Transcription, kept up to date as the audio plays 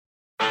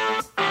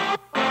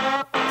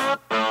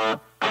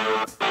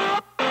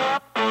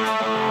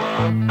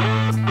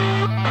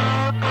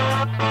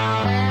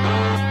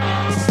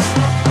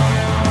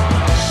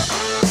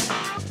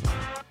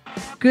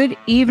Good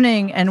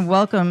evening and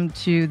welcome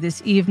to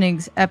this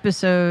evening's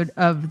episode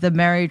of The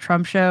Mary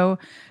Trump Show.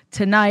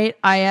 Tonight,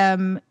 I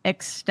am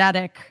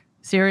ecstatic,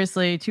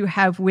 seriously, to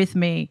have with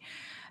me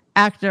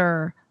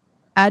actor,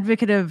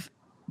 advocate of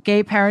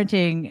gay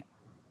parenting,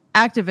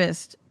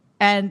 activist,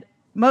 and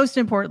most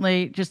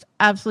importantly, just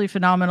absolutely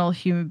phenomenal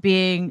human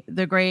being,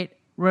 the great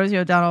Rosie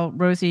O'Donnell.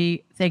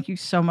 Rosie, thank you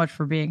so much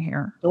for being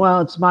here.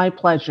 Well, it's my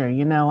pleasure.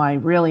 You know, I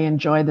really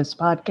enjoy this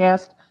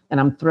podcast, and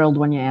I'm thrilled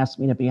when you asked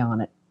me to be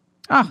on it.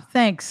 Oh,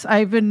 thanks.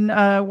 I've been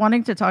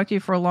wanting to talk to you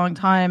for a long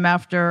time.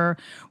 After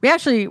we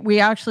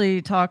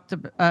actually talked.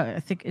 I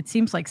think it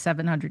seems like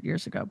 700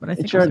 years ago, but I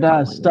think it sure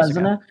does,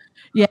 doesn't it?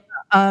 Yeah.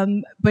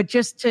 But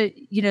just to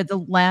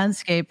the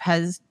landscape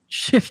has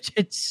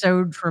shifted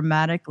so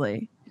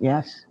dramatically.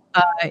 Yes.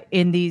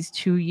 In these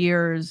 2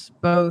 years,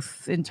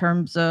 both in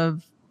terms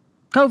of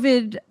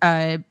COVID,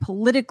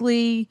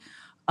 politically,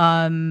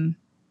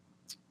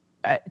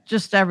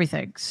 just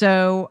everything.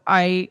 So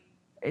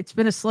it's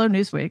been a slow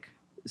news week.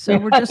 So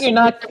we're just you're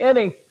not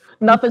kidding.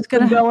 Nothing's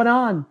going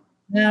on.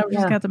 Yeah, we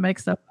just got to make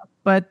stuff up.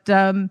 But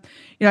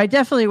I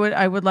definitely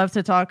would love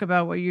to talk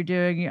about what you're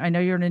doing. I know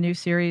you're in a new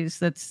series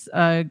that's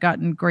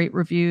gotten great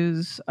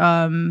reviews,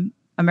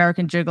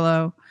 American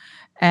Gigolo,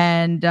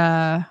 and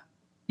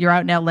you're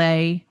out in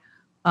LA.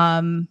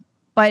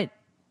 But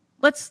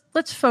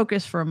let's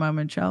focus for a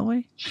moment, shall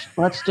we?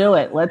 Let's do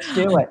it.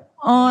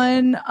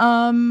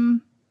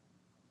 On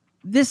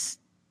this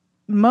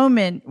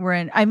moment we're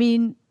in. I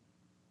mean,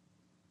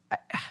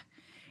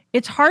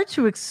 it's hard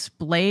to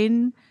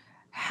explain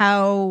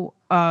how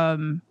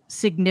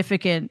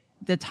significant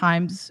the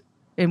times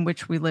in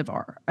which we live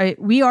are.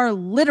 We are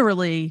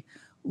literally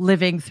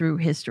living through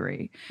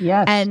history.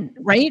 Yes.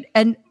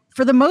 And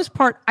for the most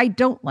part, I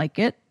don't like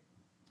it.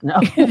 No.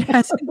 It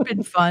hasn't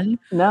been fun.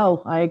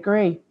 No, I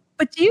agree.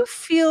 But do you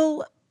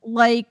feel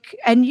like,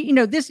 and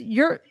this,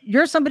 you're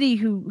somebody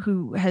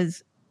who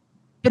has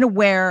been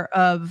aware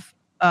of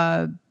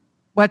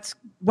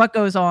what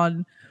goes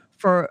on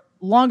for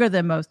longer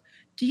than most.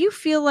 Do you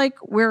feel like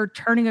we're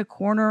turning a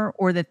corner,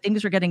 or that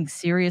things are getting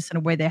serious in a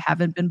way they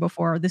haven't been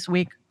before this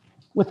week?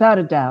 Without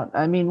a doubt.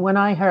 I mean, when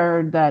I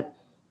heard that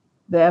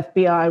the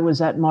FBI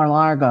was at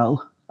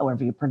Mar-a-Lago,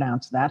 however you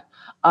pronounce that,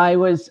 I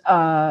was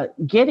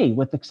giddy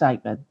with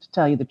excitement, to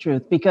tell you the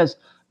truth, because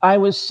I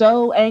was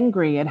so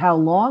angry at how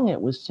long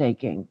it was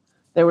taking.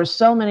 There were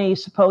so many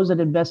supposed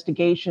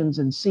investigations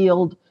and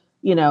sealed,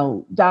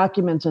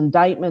 documents,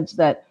 indictments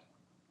that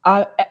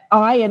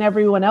I and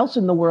everyone else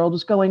in the world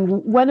is going,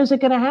 when is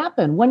it going to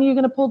happen? When are you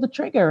going to pull the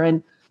trigger?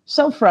 And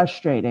so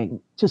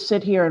frustrating to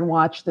sit here and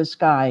watch this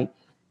guy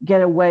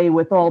get away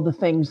with all the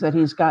things that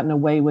he's gotten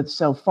away with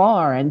so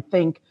far and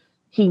think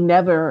he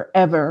never,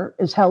 ever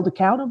is held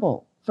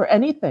accountable for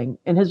anything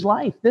in his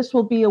life. This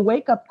will be a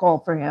wake-up call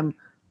for him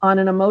on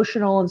an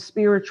emotional and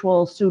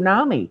spiritual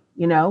tsunami,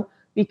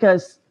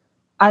 because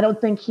I don't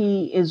think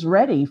he is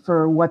ready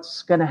for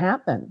what's going to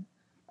happen.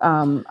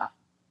 I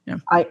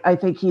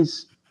think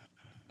he's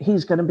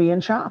going to be in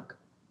shock.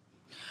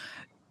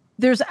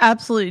 There's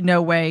absolutely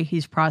no way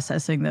he's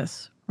processing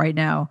this right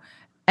now.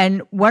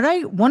 And one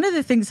of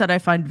the things that I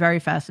find very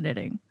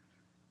fascinating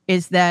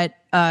is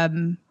that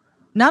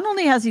not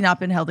only has he not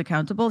been held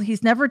accountable,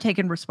 he's never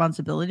taken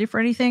responsibility for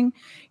anything.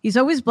 He's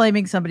always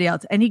blaming somebody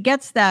else. And he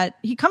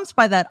comes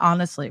by that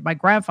honestly. My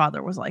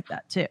grandfather was like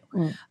that too.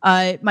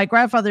 My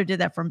grandfather did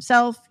that for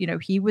himself.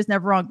 He was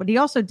never wrong, but he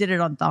also did it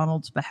on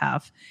Donald's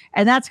behalf.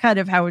 And that's kind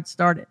of how it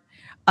started.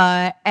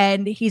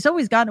 And he's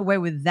always gotten away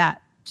with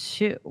that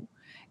too.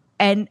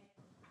 And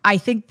I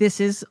think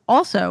this is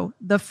also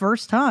the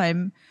first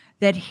time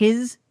that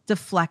his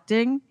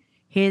deflecting,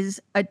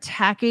 his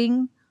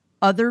attacking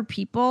other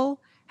people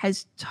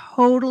has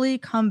totally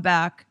come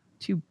back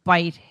to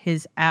bite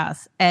his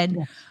ass. And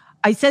yes.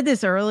 I said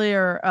this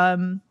earlier,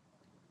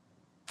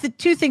 the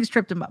two things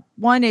tripped him up.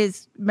 One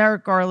is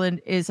Merrick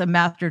Garland is a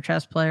master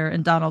chess player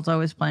and Donald's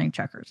always playing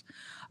checkers.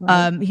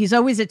 Right. He's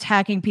always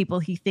attacking people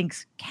he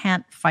thinks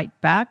can't fight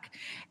back.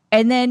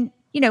 And then,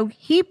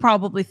 he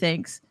probably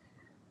thinks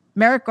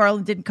Merrick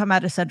Garland didn't come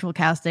out of central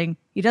casting.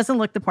 He doesn't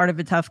look the part of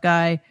a tough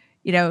guy.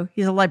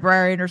 He's a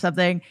librarian or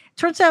something.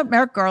 Turns out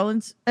Merrick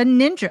Garland's a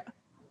ninja.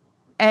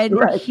 And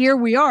right. Here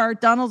we are.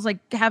 Donald's like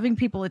having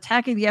people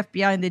attacking the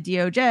FBI and the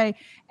DOJ.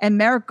 And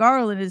Merrick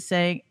Garland is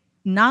saying,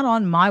 not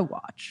on my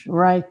watch.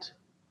 Right.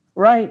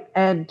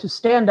 And to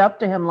stand up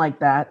to him like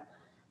that,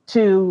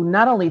 to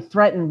not only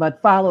threaten,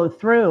 but follow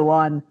through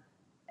on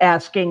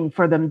asking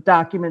for the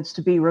documents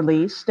to be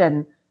released.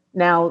 And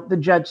now the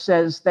judge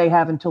says they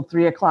have until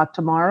 3:00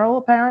 tomorrow,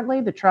 apparently,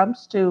 the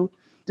Trumps, to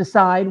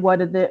decide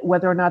whether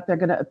or not they're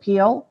going to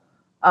appeal.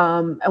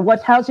 And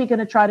how's he going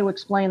to try to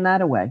explain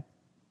that away?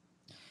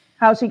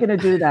 How's he going to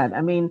do that?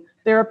 I mean,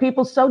 there are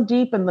people so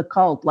deep in the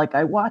cult. Like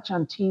I watch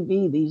on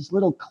TV these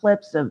little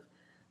clips of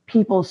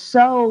people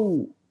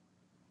so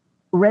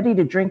ready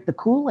to drink the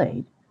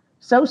Kool-Aid,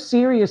 so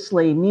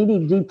seriously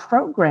needing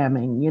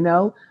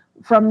deprogramming,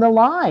 from the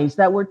lies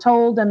that were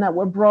told and that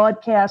were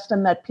broadcast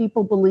and that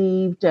people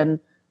believed. And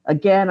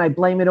again, I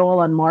blame it all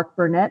on Mark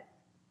Burnett.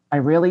 I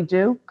really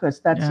do,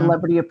 because that Yeah.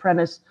 Celebrity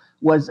Apprentice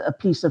was a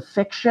piece of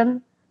fiction,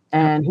 Yep.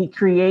 and he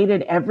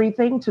created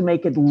everything to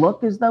make it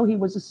look as though he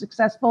was a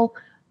successful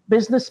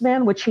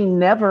businessman, which he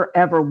never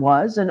ever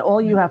was. And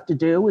all you Yep. have to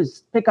do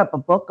is pick up a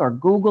book or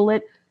Google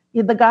it.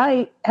 The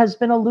guy has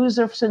been a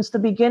loser since the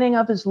beginning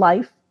of his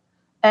life,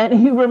 and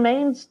he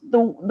remains the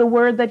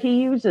word that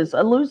he uses,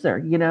 a loser,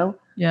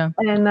 Yeah.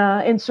 and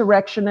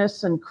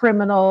insurrectionist and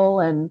criminal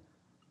and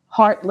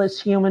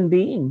heartless human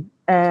being.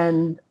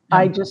 And Yeah.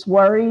 I just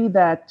worry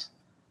that,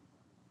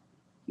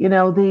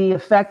 the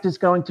effect is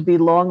going to be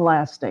long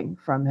lasting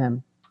from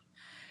him.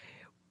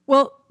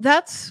 Well,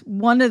 that's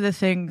one of the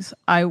things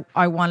I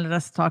wanted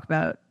us to talk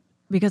about,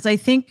 because I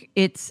think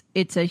it's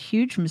a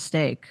huge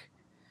mistake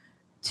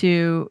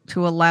to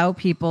allow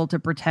people to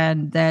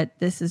pretend that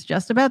this is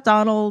just about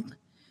Donald,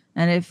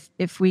 and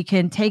if we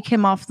can take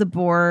him off the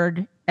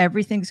board,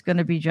 everything's going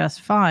to be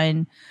just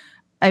fine.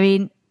 I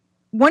mean,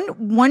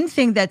 one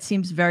thing that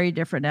seems very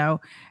different now,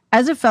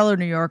 as a fellow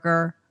New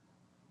Yorker.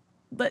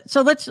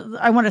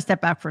 I want to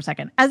step back for a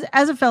second.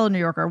 As a fellow New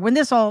Yorker, when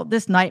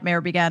this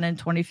nightmare began in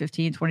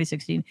 2015,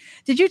 2016,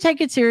 did you take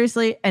it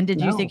seriously? And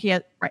did you think No. he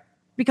had, right?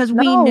 Because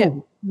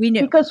No, we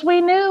knew. because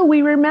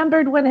we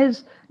remembered when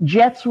his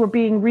jets were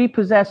being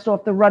repossessed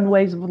off the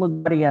runways of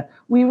LaGuardia.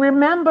 We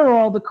remember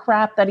all the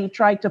crap that he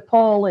tried to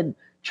pull and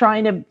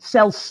trying to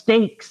sell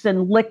steaks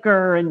and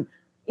liquor. And,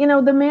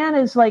 the man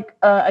is like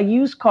a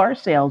used car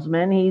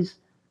salesman. He's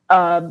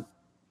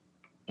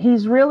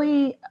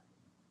really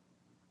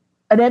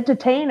an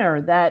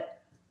entertainer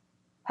that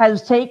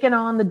has taken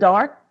on the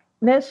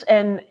darkness,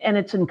 and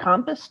it's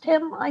encompassed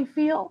him, I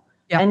feel.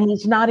 Yeah. And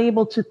he's not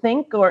able to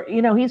think, or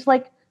he's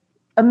like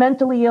a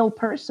mentally ill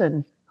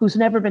person who's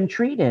never been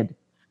treated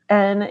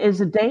and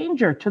is a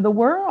danger to the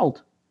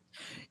world.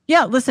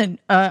 Yeah, listen,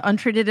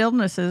 untreated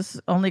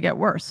illnesses only get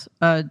worse,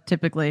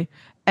 typically.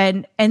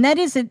 And that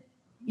isn't,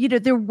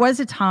 there was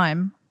a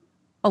time,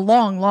 a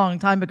long, long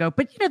time ago,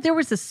 but there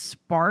was a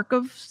spark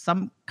of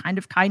some kind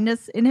of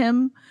kindness in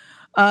him.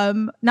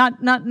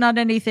 Not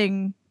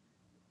anything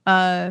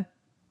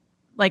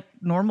like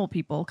normal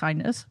people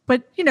kindness,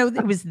 but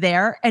it was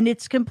there, and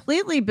it's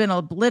completely been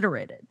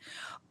obliterated.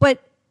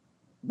 But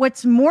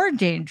what's more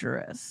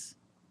dangerous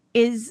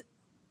is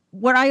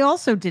what I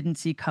also didn't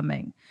see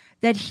coming,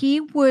 that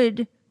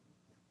the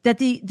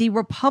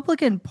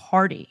Republican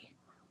Party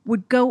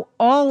would go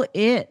all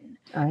in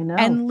I know.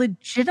 and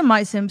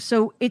legitimize him.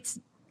 So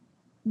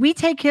we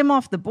take him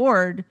off the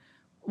board.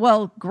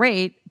 Well,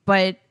 great,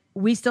 but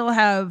we still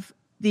have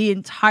the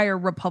entire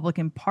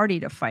Republican Party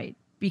to fight,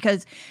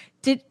 because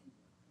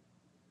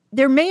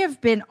there may have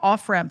been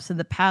off ramps in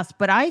the past,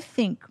 but I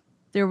think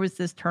there was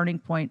this turning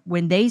point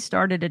when they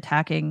started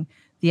attacking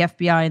the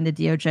FBI and the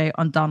DOJ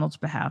on Donald's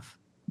behalf.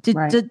 Did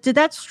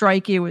that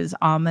strike you as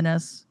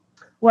ominous?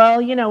 Well,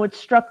 it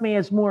struck me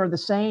as more of the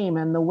same,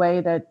 and the way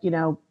that,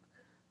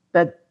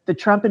 that the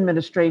Trump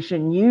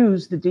administration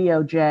used the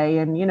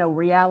DOJ and,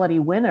 Reality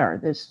Winner,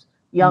 this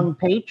young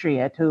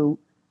patriot who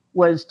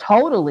was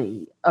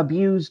totally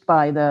abused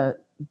by the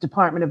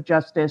Department of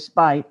Justice,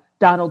 by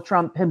Donald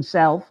Trump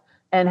himself,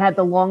 and had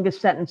the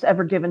longest sentence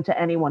ever given to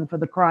anyone for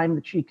the crime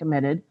that she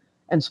committed,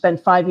 and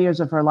spent 5 years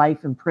of her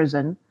life in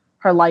prison,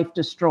 her life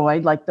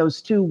destroyed, like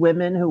those two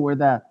women who were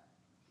the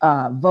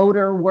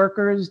voter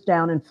workers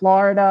down in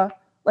Florida.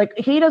 Like,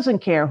 he doesn't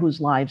care whose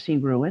lives he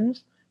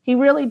ruins. He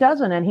really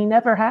doesn't, and he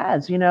never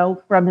has.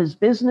 From his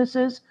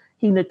businesses,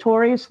 he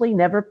notoriously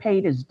never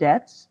paid his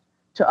debts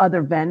to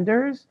other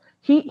vendors.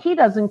 He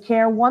doesn't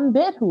care one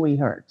bit who he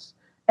hurts.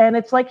 And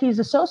it's like he's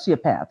a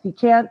sociopath. He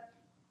can't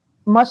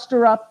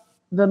muster up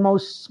the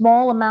most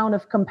small amount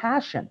of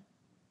compassion.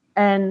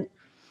 And,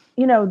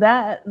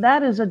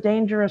 that is a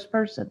dangerous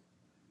person.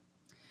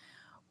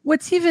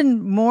 What's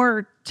even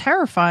more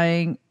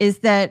terrifying is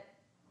that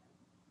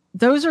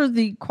those are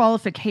the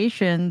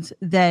qualifications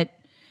that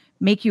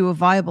make you a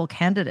viable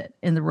candidate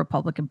in the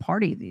Republican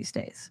Party these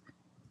days.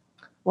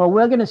 Well,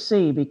 we're going to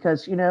see,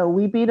 because,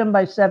 we beat him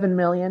by 7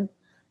 million.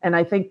 And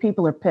I think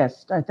people are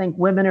pissed. I think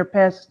women are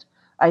pissed.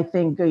 I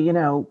think,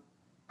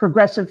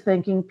 progressive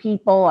thinking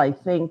people, I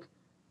think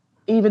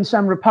even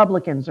some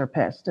Republicans are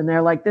pissed. And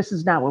they're like, this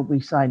is not what we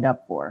signed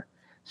up for.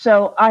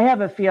 So I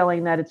have a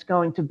feeling that it's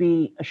going to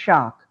be a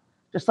shock,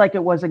 just like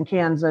it was in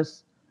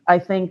Kansas. I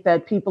think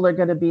that people are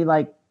going to be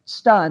like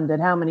stunned at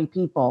how many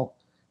people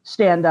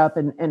stand up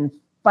and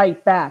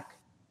fight back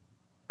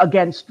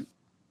against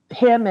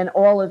him and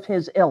all of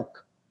his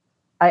ilk.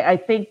 I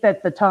think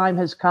that the time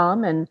has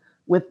come, and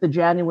with the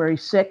January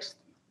 6th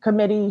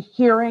committee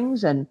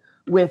hearings, and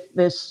with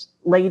this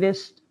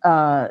latest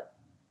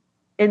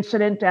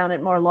incident down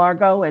at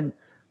Mar-a-Lago, and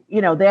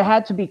there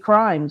had to be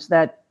crimes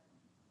that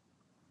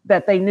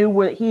they knew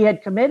what he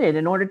had committed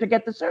in order to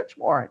get the search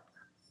warrant,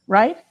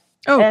 right?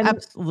 Oh, and,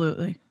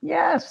 absolutely.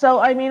 Yeah. So,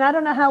 I mean, I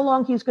don't know how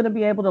long he's going to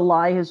be able to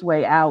lie his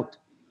way out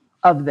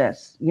of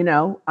this.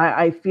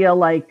 I feel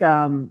like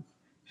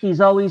he's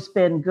always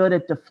been good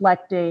at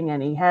deflecting,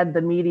 and he had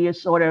the media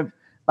sort of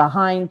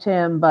behind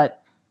him.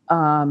 But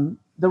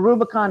the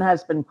Rubicon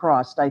has been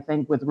crossed, I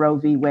think, with Roe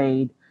v.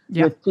 Wade,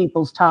 Yeah. with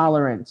people's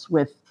tolerance,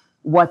 with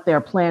what they're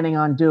planning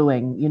on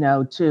doing,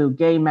 to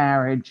gay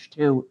marriage,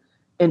 to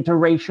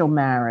interracial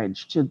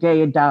marriage, to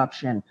gay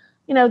adoption.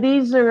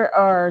 These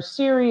are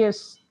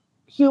serious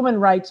human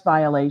rights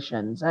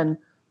violations. And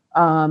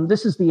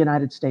this is the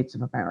United States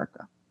of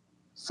America.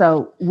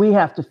 So we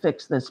have to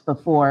fix this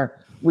before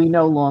we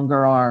no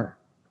longer are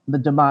the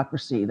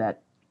democracy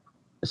that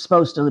is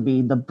supposed to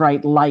be the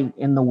bright light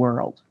in the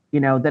world,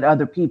 that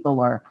other people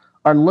are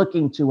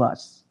looking to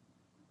us.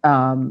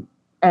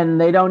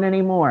 And they don't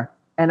anymore.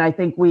 And I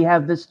think we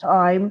have this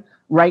time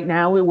right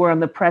now. We're on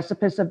the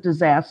precipice of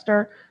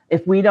disaster.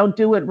 If we don't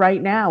do it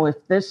right now, if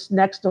this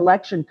next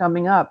election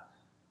coming up,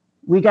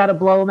 we got to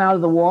blow them out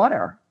of the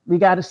water. We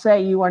got to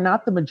say, you are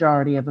not the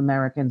majority of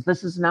Americans.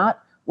 This is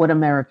not what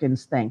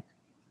Americans think.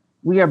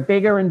 We are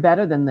bigger and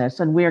better than this,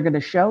 and we are going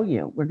to show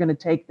you. We're going to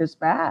take this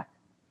back.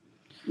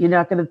 You're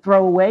not going to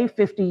throw away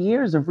 50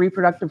 years of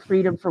reproductive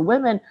freedom for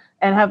women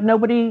and have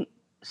nobody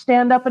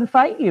stand up and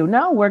fight you.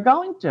 No, we're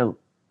going to.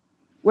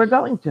 We're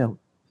going to.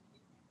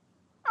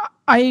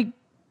 I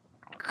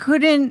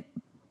couldn't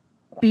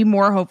be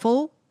more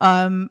hopeful.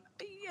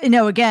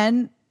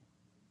 Again,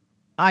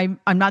 I'm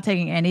not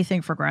taking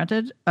anything for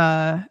granted.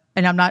 And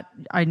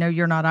I know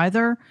you're not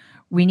either.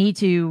 We need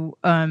to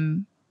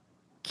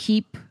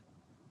keep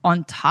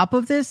on top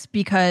of this,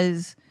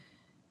 because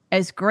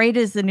as great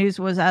as the news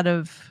was out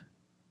of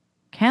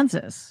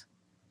Kansas,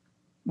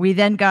 we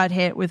then got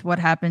hit with what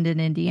happened in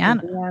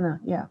Indiana.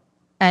 Yeah.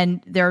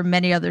 And there are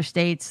many other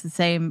states, the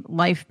same.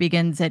 Life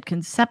begins at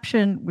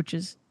conception, which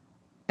is,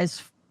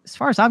 as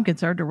far as I'm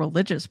concerned, a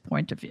religious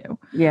point of view.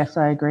 Yes,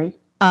 I agree.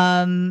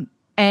 And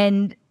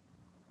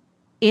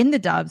in the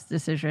Dobbs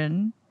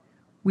decision,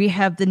 we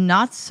have the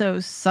not so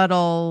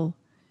subtle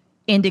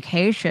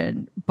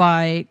indication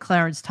by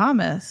Clarence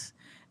Thomas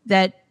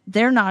that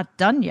they're not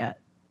done yet.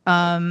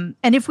 And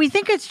if we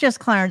think it's just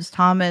Clarence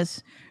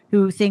Thomas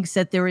who thinks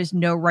that there is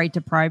no right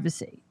to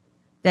privacy,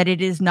 that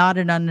it is not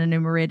an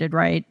unenumerated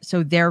right,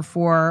 so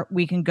therefore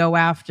we can go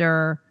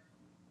after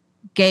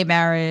gay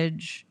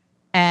marriage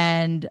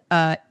and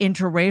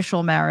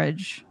interracial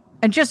marriage.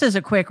 And just as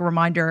a quick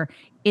reminder,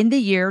 in the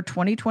year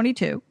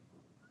 2022,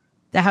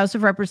 the House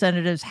of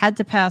Representatives had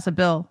to pass a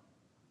bill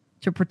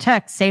to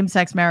protect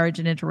same-sex marriage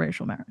and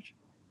interracial marriage.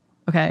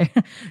 Okay.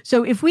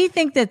 So if we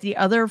think that the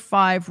other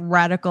 5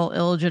 radical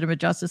illegitimate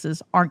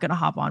justices aren't going to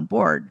hop on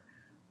board,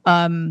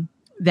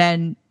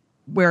 then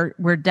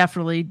we're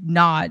definitely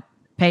not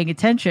paying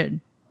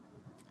attention.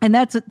 And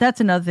that's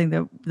another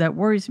thing that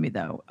worries me,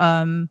 though.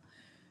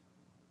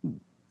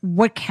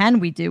 What can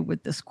we do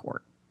with this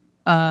court?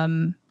 We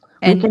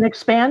can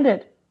expand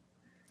it.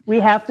 We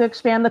have to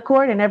expand the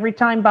court. And every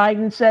time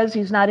Biden says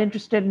he's not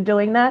interested in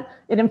doing that,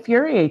 it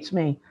infuriates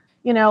me.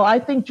 I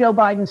think Joe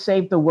Biden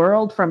saved the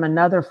world from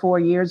another 4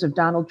 years of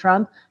Donald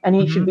Trump, and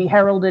he should be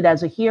heralded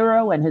as a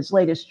hero, and his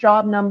latest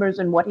job numbers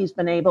and what he's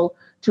been able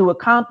to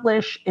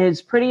accomplish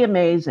is pretty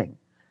amazing.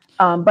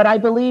 But I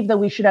believe that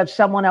we should have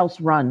someone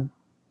else run,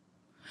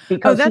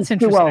 because that's he's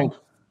too old.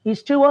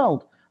 He's too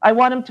old. I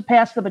want him to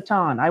pass the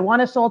baton. I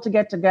want us all to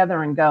get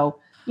together and go,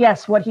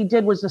 yes, what he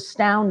did was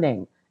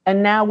astounding.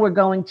 And now we're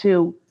going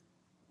to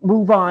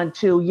move on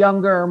to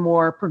younger,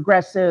 more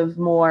progressive,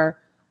 more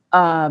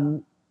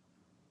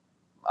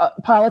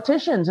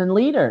politicians and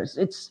leaders.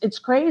 It's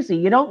crazy.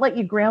 You don't let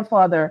your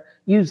grandfather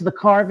use the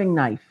carving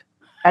knife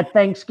at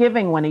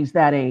Thanksgiving when he's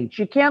that age.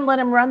 You can't let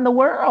him run the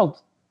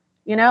world.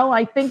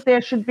 I think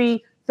there should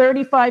be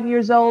 35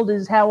 years old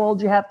is how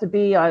old you have to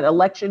be on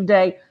election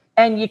day,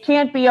 and you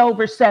can't be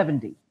over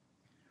 70.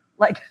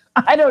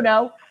 I don't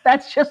know.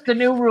 That's just a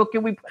new rule.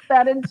 Can we put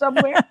that in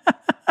somewhere?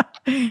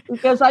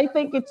 Because I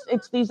think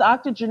it's these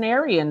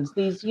octogenarians,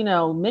 these,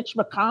 Mitch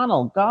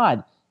McConnell,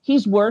 God,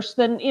 he's worse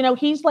than,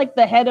 he's like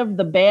the head of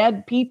the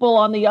bad people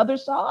on the other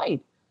side.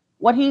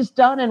 What he's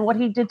done and what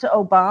he did to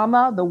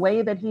Obama, the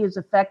way that he has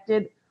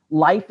affected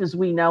life as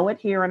we know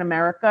it here in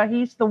America,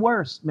 he's the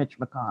worst, Mitch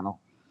McConnell,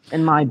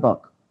 in my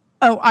book.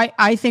 Oh,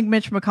 I think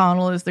Mitch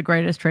McConnell is the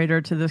greatest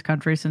traitor to this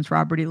country since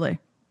Robert E. Lee.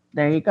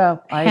 There you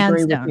go. I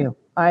agree with you.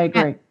 I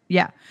agree.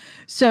 Yeah.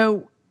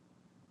 So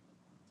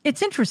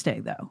it's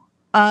interesting, though.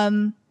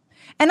 And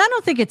I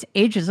don't think it's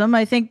ageism.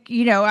 I think,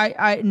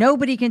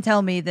 nobody can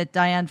tell me that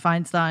Dianne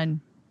Feinstein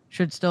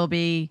should still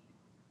be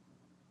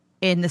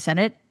in the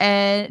Senate.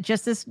 And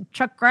just as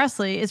Chuck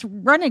Grassley is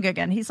running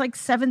again. He's like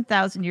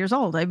 7,000 years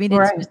old. I mean,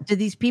 do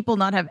these people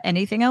not have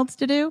anything else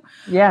to do?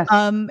 Yes.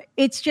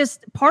 It's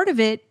just part of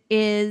it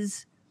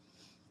is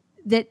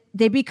that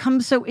they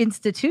become so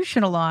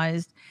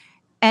institutionalized.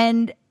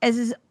 And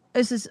as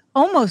is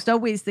almost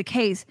always the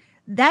case,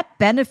 that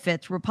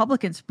benefits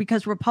Republicans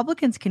because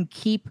Republicans can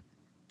keep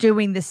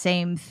doing the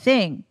same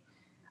thing.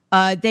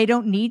 They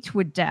don't need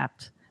to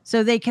adapt.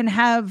 So they can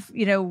have,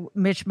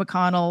 Mitch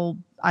McConnell,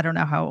 I don't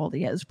know how old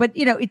he is, but,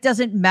 it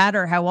doesn't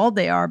matter how old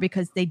they are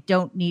because they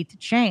don't need to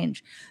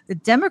change. The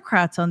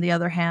Democrats, on the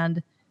other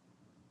hand,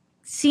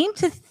 seem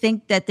to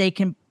think that they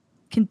can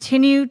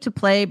continue to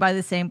play by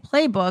the same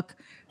playbook,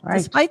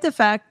 despite the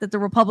fact that the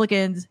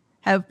Republicans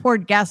have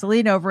poured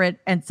gasoline over it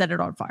and set it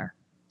on fire.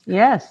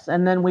 Yes,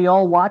 and then we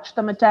all watched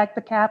them attack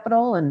the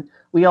Capitol, and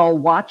we all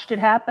watched it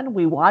happen.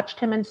 We watched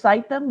him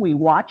incite them. We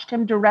watched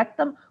him direct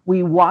them.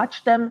 We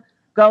watched them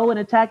go and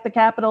attack the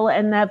Capitol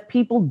and have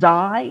people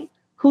die.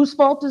 Whose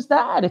fault is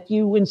that if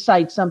you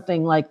incite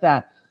something like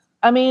that?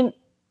 I mean,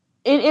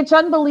 it's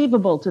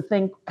unbelievable to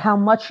think how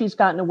much he's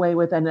gotten away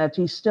with and that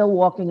he's still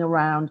walking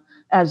around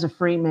as a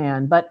free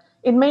man. But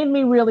it made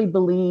me really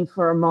believe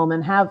for a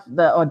moment, have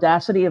the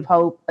audacity of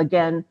hope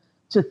again,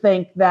 to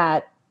think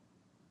that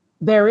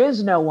there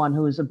is no one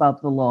who is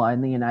above the law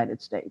in the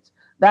United States.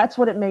 That's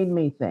what it made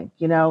me think,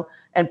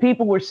 and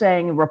people were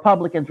saying,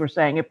 Republicans were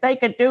saying, if they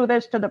could do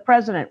this to the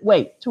president,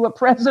 wait, to a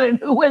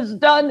president who has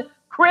done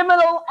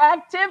criminal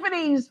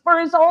activities for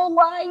his whole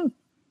life.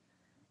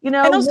 And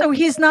also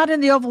he's not in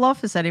the Oval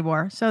Office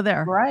anymore. So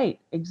there. Right.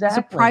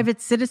 Exactly. He's a private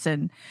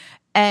citizen.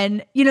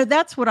 And,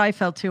 that's what I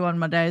felt too on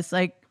Monday. It's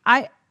like,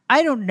 I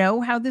don't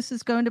know how this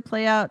is going to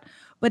play out,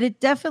 but it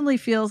definitely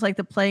feels like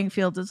the playing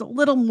field is a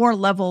little more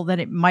level than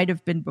it might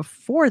have been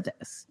before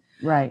this.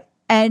 Right.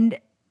 And,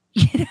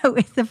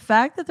 it's the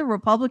fact that the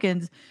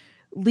Republicans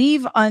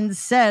leave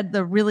unsaid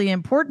the really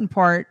important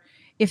part.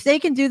 If they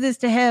can do this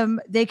to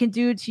him, they can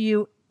do it to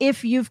you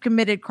if you've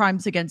committed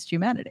crimes against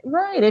humanity.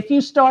 Right. If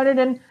you started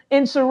an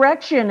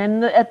insurrection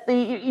and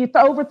you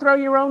overthrow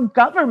your own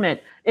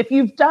government, if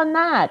you've done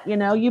that,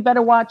 you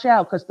better watch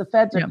out because the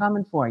feds are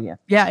coming for you.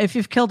 Yeah. If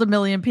you've killed 1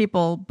 million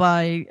people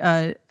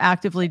by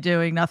actively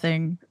doing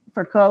nothing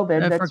for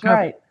COVID, that's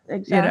right.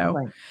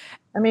 Exactly.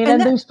 I mean,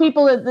 and these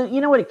people,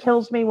 what, it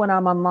kills me when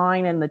I'm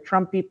online and the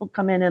Trump people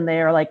come in and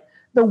they are like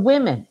the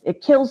women.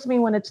 It kills me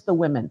when it's the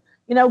women.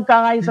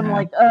 Guys, I'm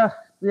like, ugh.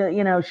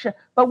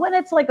 But when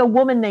it's like a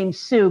woman named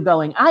Sue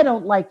going, I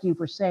don't like you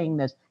for saying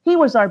this. He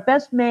was our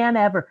best man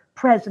ever,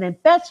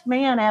 president, best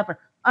man ever.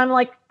 I'm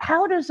like,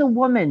 how does a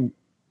woman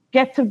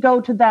get to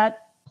go to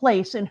that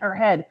place in her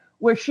head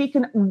where she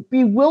can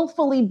be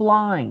willfully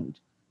blind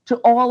to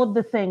all of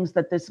the things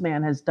that this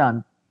man has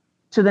done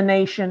to the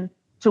nation,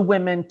 to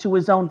women, to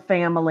his own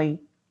family?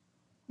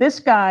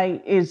 This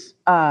guy is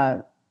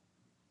a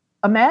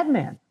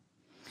madman.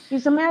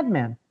 He's a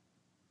madman.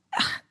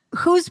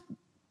 Who's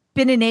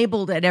been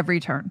enabled at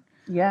every turn.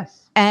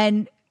 Yes.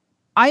 And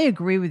I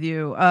agree with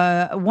you.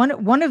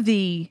 One of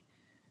the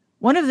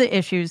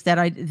issues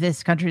that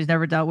this country has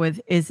never dealt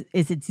with is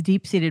its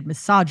deep-seated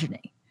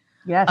misogyny.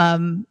 Yes.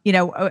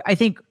 I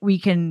think we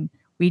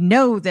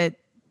know that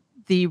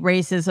the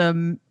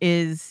racism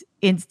is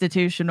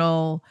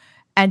institutional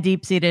and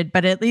deep-seated,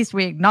 but at least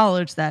we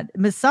acknowledge that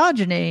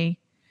misogyny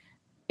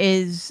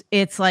it's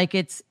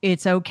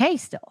okay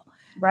still.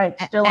 Right.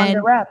 Still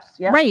under wraps.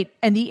 Yeah. Right.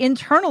 And the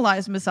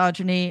internalized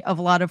misogyny of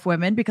a lot of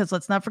women, because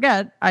let's not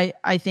forget,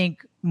 I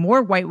think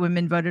more white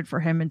women voted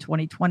for him in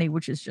 2020,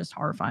 which is just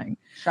horrifying.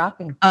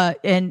 Shocking.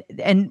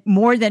 And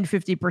more than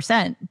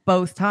 50%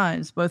 both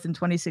times, both in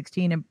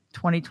 2016 and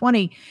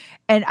 2020.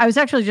 And I was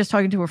actually just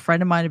talking to a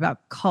friend of mine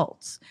about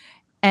cults.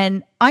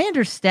 And I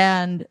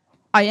understand,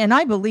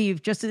 I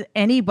believe just as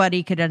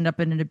anybody could end up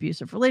in an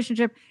abusive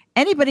relationship,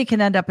 anybody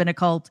can end up in a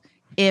cult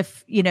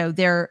if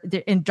they're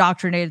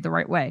indoctrinated the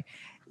right way.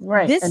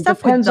 Right. This stuff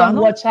depends on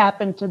what's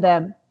happened to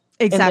them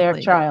in their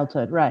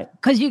childhood. Right.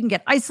 Because you can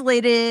get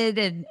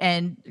isolated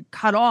and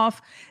cut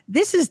off.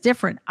 This is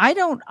different.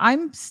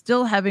 I'm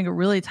still having a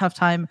really tough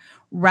time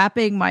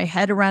wrapping my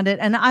head around it.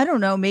 And I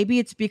don't know, maybe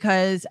it's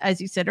because,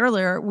 as you said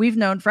earlier, we've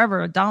known forever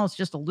O'Donnell's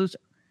just a loser.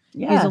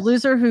 Yes. He's a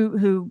loser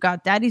who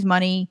got daddy's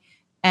money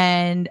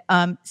and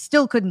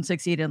still couldn't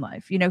succeed in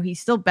life. He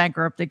still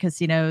bankrupted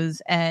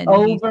casinos and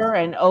over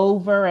and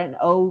over and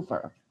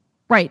over.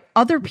 Right.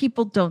 Other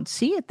people don't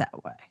see it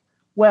that way.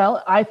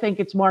 Well, I think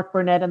it's Mark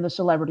Burnett and the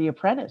Celebrity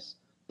Apprentice.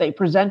 They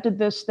presented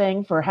this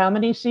thing for how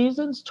many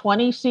seasons?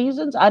 20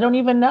 seasons? I don't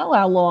even know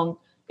how long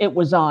it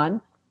was on,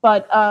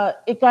 but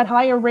it got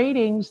higher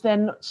ratings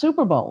than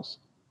Super Bowls,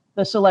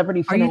 the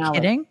celebrity finale. Are you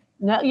kidding?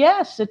 No,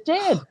 yes, it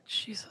did. Oh,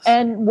 Jesus.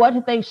 And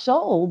what they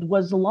sold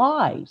was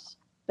lies.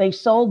 They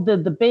sold the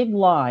big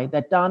lie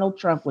that Donald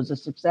Trump was a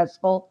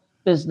successful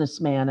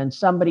businessman and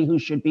somebody who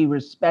should be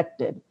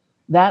respected.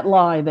 That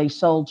lie they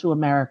sold to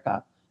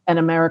America, and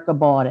America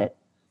bought it.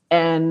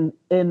 And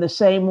in the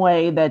same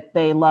way that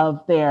they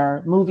love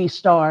their movie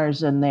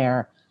stars and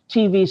their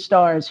TV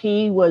stars,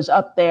 he was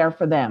up there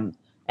for them.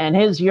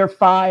 And you're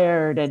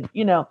fired. And,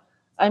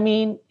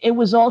 it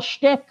was all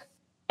shtick.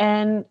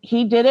 And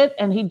he did it,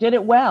 and he did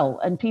it well.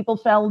 And people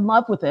fell in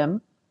love with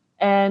him.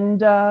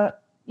 And,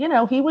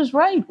 he was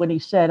right when he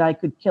said I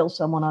could kill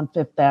someone on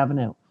Fifth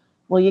Avenue.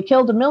 Well, you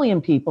killed 1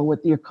 million people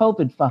with your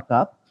COVID fuck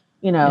up,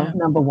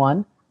 number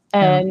one.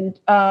 And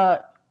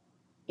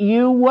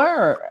you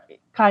were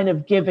kind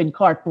of given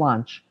carte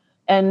blanche.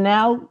 And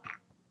now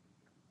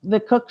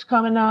the cook's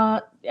coming,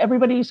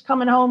 everybody's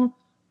coming home,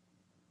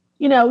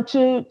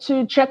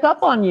 to check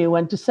up on you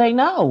and to say,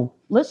 no,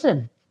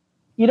 listen,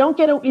 you don't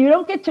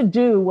get to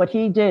do what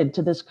he did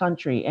to this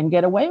country and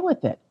get away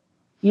with it.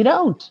 You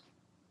don't.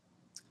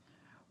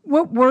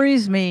 What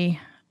worries me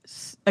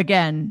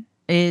again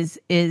is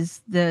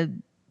the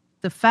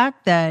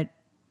fact that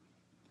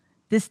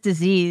this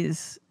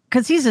disease,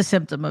 because he's a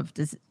symptom of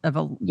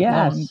a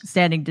Yes.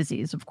 long-standing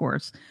disease, of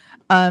course.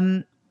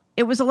 Um,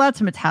 it was allowed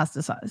to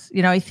metastasize.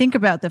 You know, I think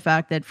about the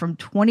fact that from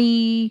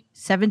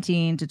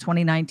 2017 to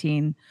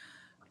 2019,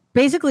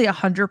 basically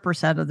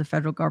 100% of the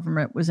federal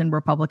government was in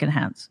Republican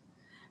hands.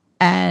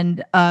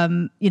 And,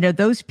 you know,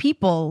 those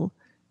people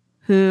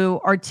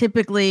who are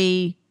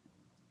typically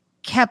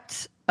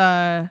kept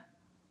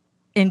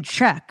in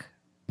check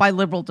by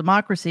liberal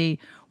democracy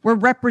were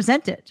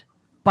represented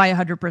by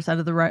 100%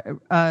 of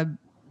the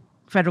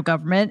federal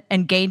government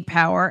and gained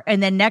power.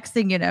 And then next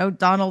thing you know,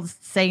 Donald's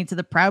saying to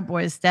the Proud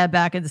Boys, stand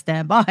back and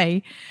stand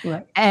by.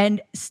 Right.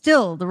 And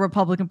still the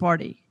Republican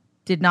Party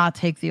did not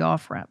take the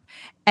off ramp.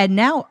 And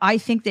now I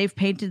think they've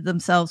painted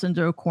themselves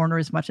into a corner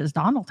as much as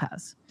Donald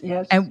has.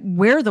 Yes. And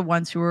we're the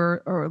ones who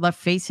are left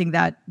facing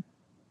that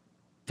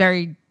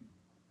very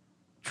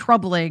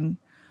troubling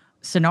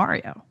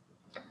scenario.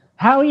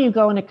 How are you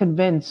going to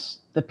convince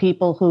the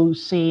people who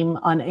seem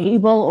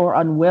unable or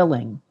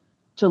unwilling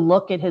to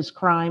look at his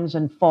crimes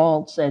and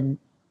faults and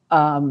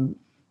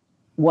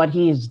what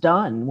he has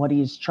done, what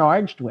he's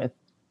charged with,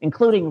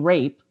 including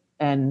rape?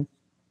 And,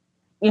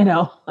 you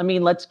know, I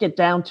mean, let's get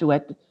down to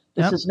it.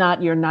 This is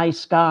not your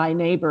nice guy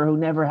neighbor who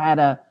never had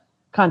a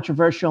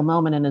controversial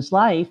moment in his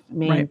life. I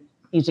mean,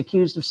 he's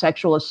accused of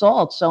sexual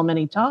assault so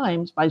many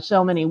times by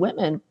so many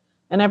women,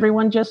 and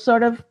everyone just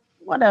sort of,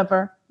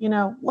 whatever, you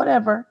know,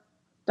 whatever.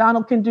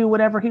 Donald can do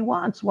whatever he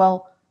wants.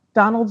 Well,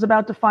 Donald's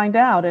about to find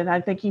out, and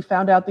I think he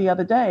found out the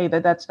other day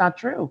that that's not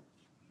true,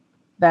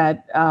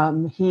 that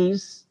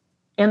he's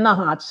in the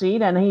hot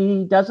seat and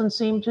he doesn't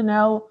seem to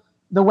know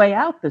the way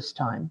out this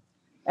time.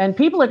 And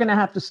people are going to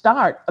have to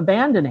start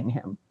abandoning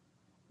him.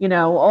 You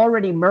know,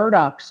 already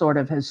Murdoch sort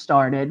of has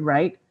started,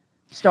 right?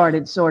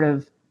 Started sort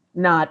of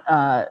not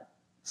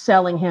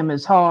selling him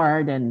as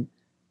hard and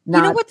not.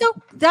 You know what,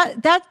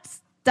 though?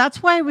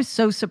 That's why I was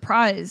so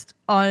surprised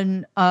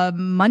on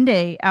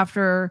Monday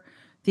after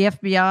the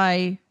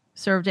FBI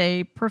served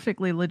a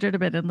perfectly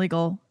legitimate and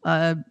legal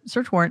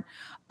search warrant,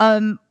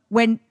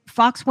 when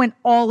Fox went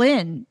all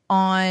in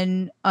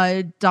on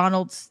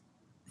Donald's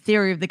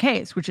theory of the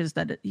case, which is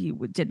that he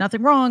did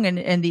nothing wrong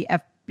and the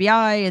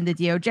FBI and the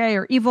DOJ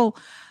are evil.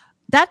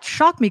 That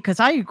shocked me because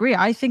I agree.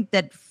 I think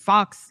that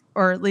Fox,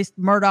 or at least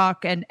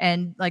Murdoch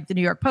and like the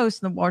New York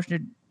Post and the Wall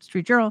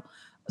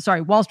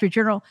Street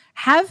Journal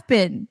have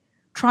been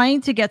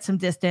trying to get some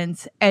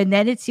distance, and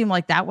then it seemed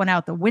like that went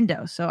out the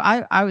window. So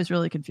I was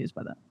really confused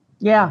by that.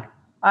 Yeah,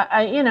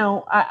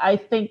 I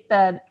think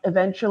that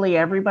eventually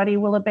everybody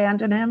will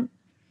abandon him.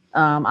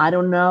 I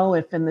don't know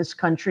if in this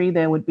country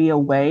there would be a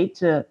way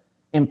to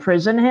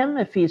imprison him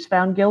if he's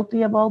found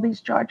guilty of all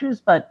these charges.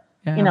 But,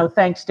 you know,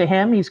 thanks to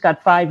him, he's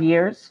got 5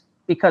 years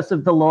because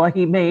of the law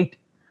he made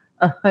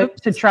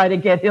to try to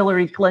get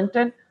Hillary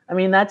Clinton. I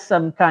mean, that's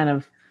some kind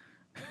of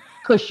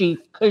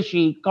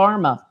cushy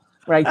karma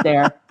right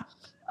there.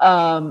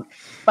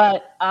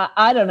 But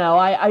I don't know.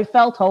 I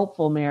felt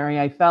hopeful, Mary.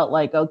 I felt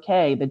like,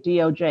 okay, the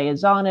DOJ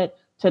is on it.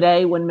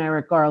 Today, when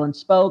Merrick Garland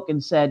spoke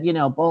and said, you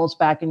know, ball's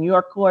back in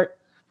your court,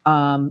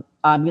 I'm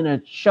going to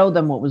show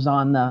them what was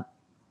on the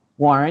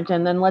warrant,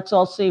 and then let's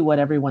all see what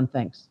everyone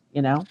thinks,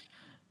 you know?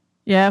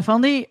 Yeah, if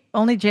only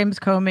James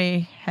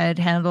Comey had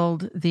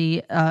handled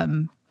the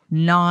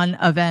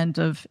non-event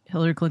of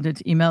Hillary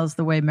Clinton's emails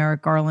the way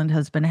Merrick Garland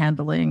has been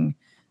handling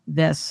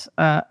this,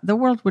 the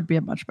world would be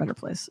a much better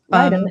place.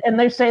 Right, and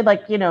they say,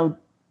 like, you know,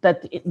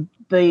 that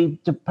the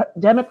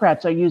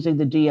Democrats are using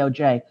the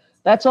DOJ.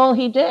 That's all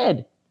he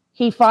did.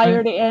 He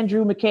fired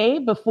Andrew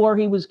McCabe before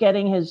he was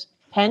getting his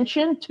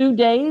pension, 2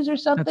 days or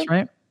something. That's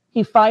right.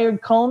 He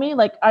fired Comey.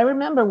 Like, I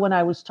remember when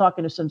I was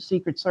talking to some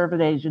Secret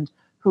Service agents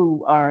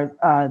who are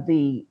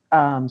the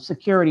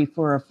security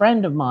for a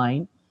friend of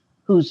mine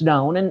who's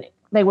known, and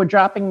they were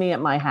dropping me at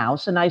my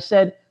house, and I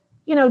said,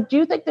 you know, do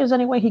you think there's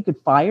any way he could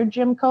fire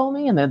Jim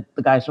Comey? And then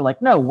the guys are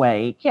like, no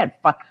way. He can't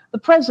the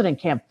president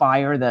can't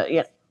fire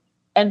the.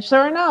 And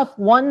sure enough,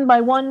 one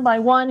by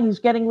one, he's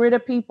getting rid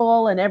of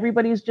people, and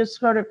everybody's just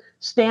sort of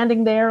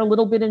standing there a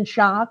little bit in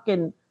shock.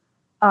 And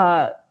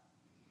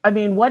I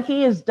mean, what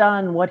he has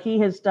done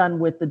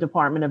with the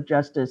Department of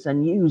Justice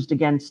and used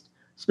against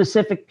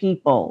specific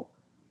people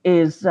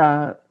is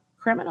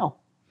criminal.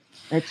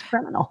 It's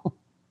criminal.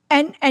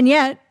 And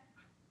yet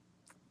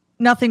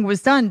nothing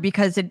was done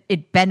because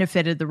it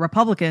benefited the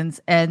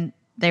Republicans and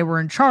they were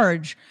in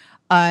charge.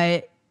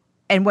 And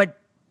I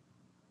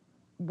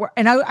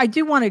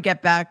do want to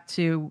get back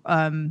to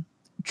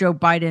Joe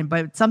Biden,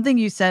 but something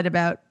you said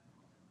about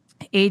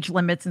age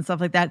limits and stuff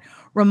like that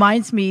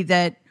reminds me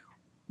that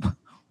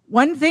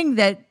one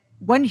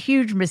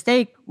huge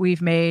mistake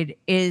we've made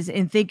is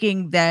in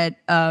thinking that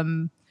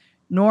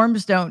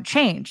norms don't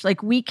change.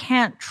 Like, we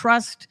can't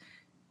trust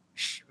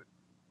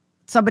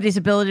somebody's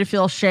ability to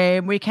feel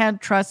shame. We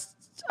can't trust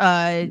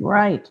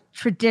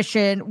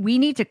tradition. We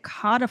need to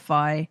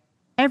codify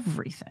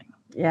everything.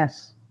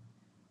 Yes.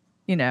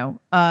 You know,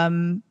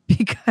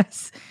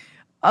 because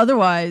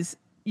otherwise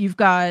you've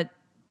got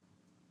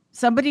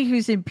somebody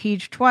who's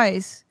impeached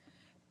twice.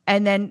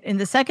 And then in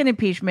the second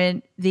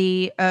impeachment,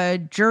 the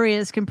jury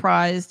is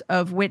comprised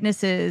of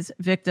witnesses,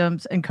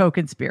 victims, and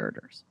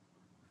co-conspirators.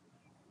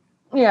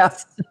 Yeah.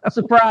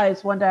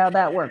 Surprise. Wonder how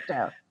that worked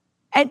out.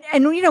 And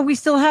we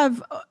still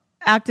have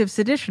active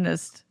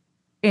seditionists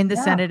in the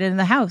Senate and in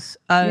the House.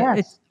 Yes.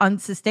 It's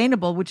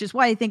unsustainable, which is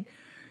why I think,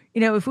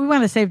 if we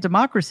want to save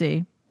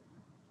democracy,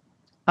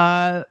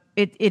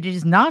 it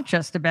is not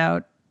just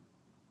about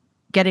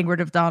getting rid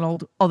of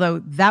Donald, although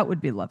that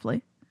would be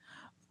lovely.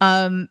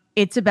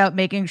 It's about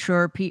making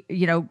sure,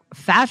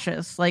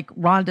 fascists like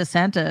Ron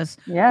DeSantis,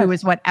 who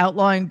is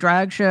outlawing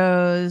drag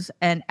shows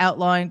and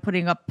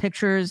putting up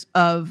pictures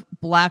of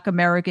Black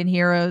American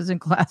heroes in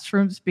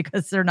classrooms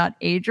because they're not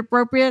age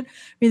appropriate.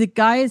 I mean, the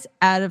guy is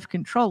out of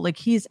control. Like,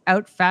 he's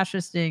out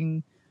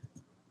fascisting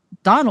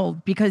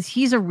Donald because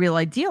he's a real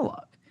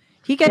ideologue.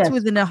 He gets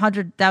within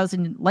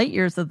 100,000 light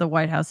years of the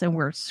White House and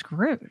we're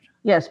screwed.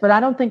 Yes, but I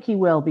don't think he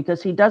will,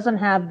 because he doesn't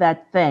have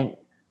that thing,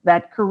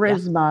 that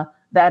charisma,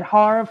 that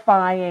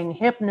horrifying,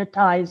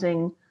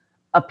 hypnotizing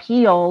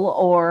appeal,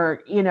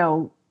 or,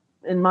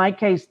 in my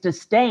case,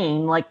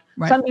 disdain. Like,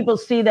 some people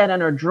see that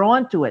and are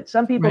drawn to it.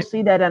 Some people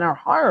see that and are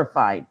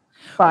horrified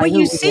by But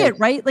you see it,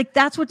 right? Like,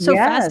 that's what's so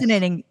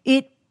fascinating.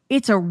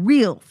 It's a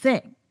real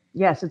thing.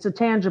 Yes, it's a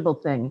tangible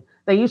thing.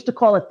 They used to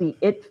call it the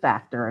it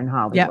factor in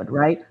Hollywood,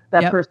 right?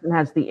 That person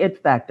has the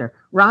it factor.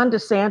 Ron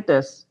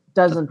DeSantis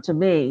doesn't, to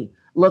me,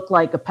 look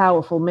like a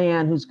powerful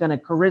man who's going to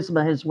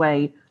charisma his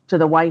way to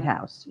the White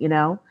House,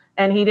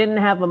 And he didn't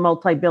have a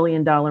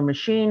multi-billion-dollar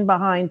machine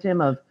behind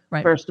him of,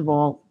 first of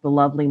all, the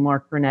lovely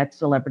Mark Burnett,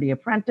 Celebrity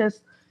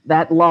Apprentice.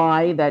 That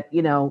lie that,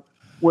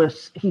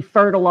 he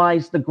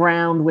fertilized the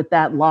ground with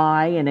that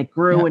lie, and it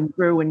grew and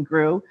grew and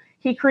grew.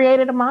 He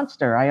created a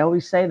monster. I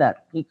always say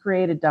that. He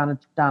created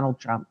Donald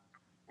Trump.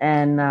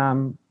 And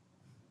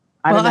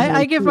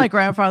I give my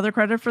grandfather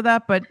credit for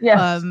that, but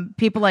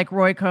people like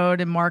Roy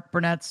Cohn and Mark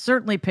Burnett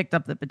certainly picked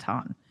up the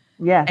baton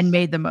and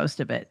made the most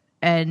of it.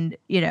 And,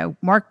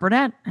 Mark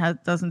Burnett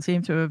doesn't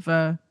seem to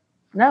have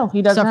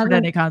he doesn't suffered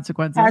any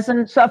consequences.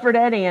 Hasn't suffered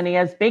any, and he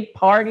has big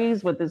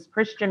parties with his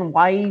Christian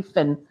wife,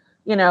 and,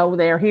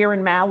 they're here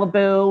in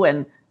Malibu,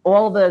 and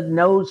all the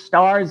nose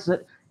stars.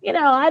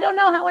 I don't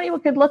know how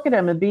anyone could look at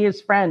him and be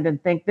his friend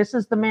and think this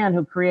is the man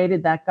who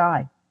created that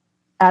guy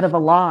out of a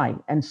lie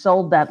and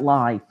sold that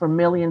lie for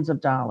millions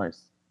of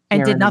dollars.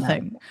 And did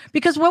nothing.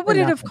 Because what would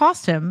it have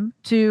cost him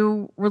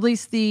to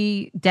release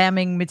the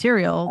damning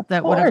material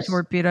that would have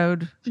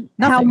torpedoed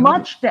nothing?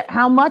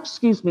 How much,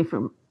 excuse me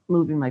for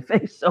moving my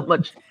face so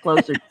much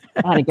closer.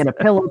 I had to get a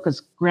pillow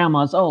because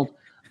grandma's old.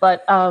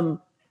 But how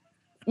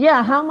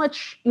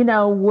much,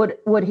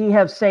 would he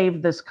have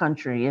saved this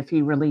country if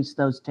he released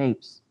those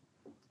tapes?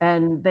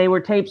 And they were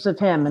tapes of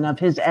him and of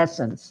his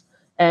essence.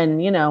 And,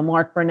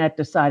 Mark Burnett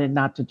decided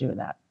not to do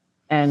that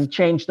and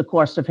change the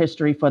course of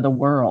history for the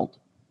world.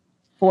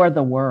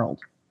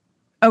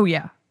 Oh,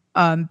 yeah.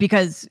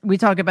 Because we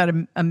talk about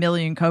a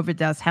million COVID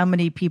deaths. How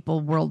many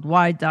people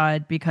worldwide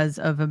died because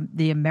of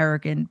the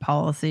American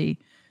policy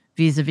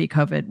vis-a-vis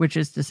COVID, which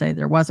is to say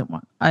there wasn't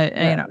one.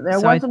 There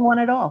wasn't one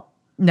at all.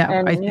 No.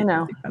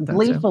 And,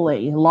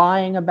 gleefully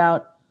lying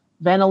about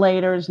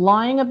ventilators,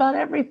 lying about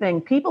everything.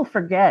 People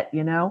forget,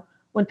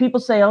 when people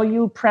say, "Oh,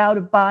 you proud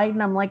of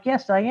Biden?" I'm like,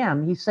 yes, I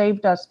am. He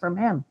saved us from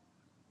him.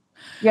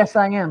 Yes,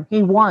 I am.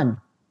 He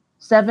won.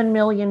 7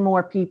 million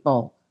more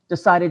people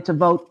decided to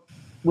vote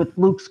with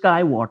Luke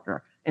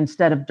Skywalker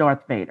instead of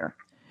Darth Vader.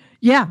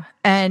 Yeah.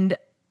 And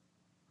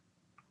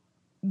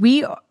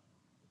we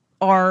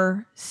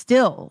are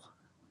still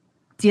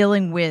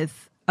dealing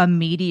with a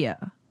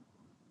media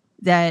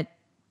that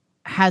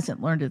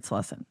hasn't learned its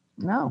lesson.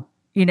 No.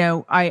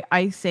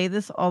 I say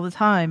this all the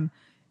time.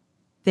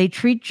 They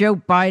treat Joe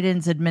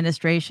Biden's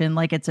administration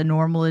like it's a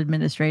normal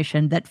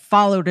administration that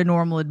followed a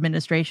normal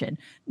administration.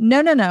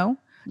 No.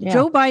 Yeah.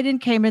 Joe Biden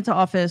came into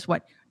office,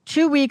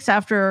 2 weeks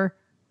after,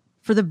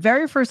 for the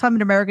very first time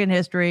in American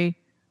history,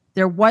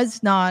 there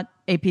was not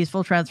a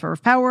peaceful transfer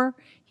of power.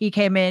 He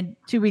came in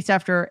 2 weeks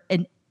after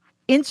an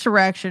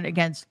insurrection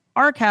against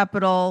our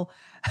capital.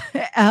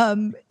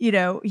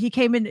 He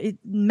came in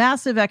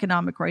massive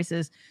economic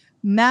crisis,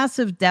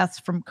 massive deaths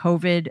from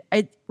COVID.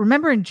 I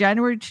remember in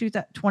January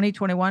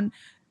 2021,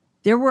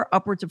 there were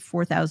upwards of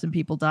 4,000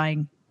 people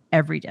dying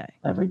every day.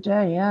 Every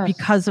day, yes.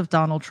 Because of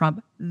Donald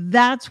Trump.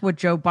 That's what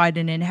Joe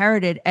Biden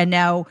inherited. And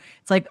now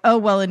it's like, oh,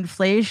 well,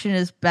 inflation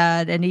is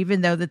bad. And even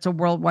though that's a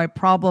worldwide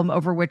problem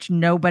over which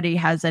nobody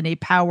has any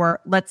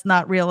power, let's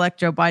not reelect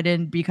Joe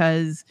Biden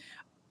because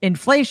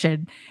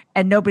inflation,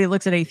 and nobody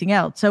looks at anything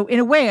else. So in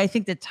a way, I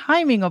think the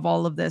timing of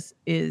all of this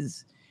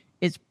is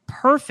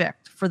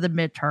perfect for the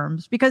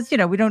midterms because,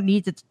 we don't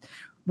need to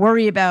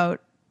worry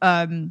about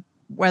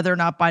whether or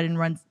not Biden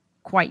runs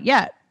quite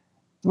yet.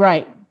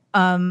 Right.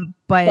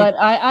 But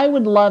I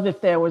would love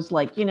if there was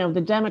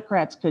the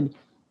Democrats could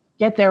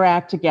get their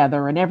act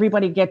together and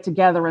everybody get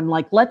together and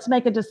let's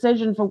make a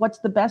decision for what's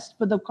the best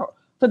for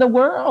the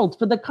world,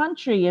 for the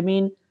country. I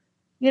mean,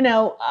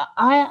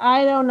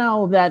 I don't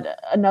know that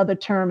another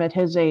term at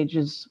his age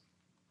is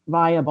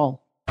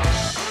viable.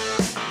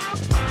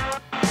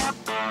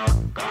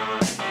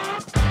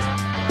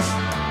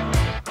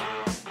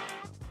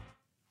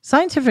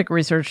 Scientific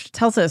research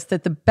tells us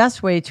that the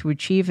best way to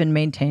achieve and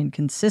maintain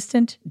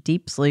consistent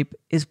deep sleep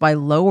is by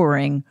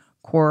lowering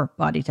core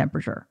body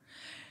temperature.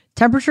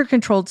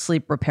 Temperature-controlled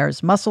sleep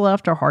repairs muscle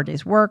after a hard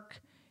day's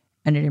work,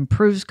 and it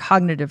improves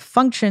cognitive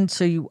function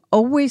so you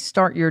always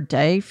start your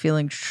day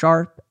feeling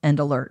sharp and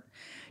alert.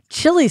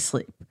 Chilly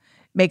Sleep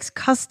makes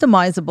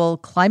customizable,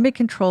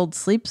 climate-controlled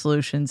sleep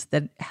solutions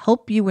that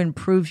help you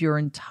improve your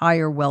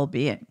entire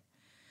well-being.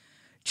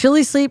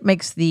 Chilly Sleep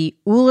makes the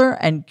Uller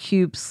and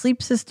Cube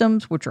sleep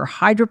systems, which are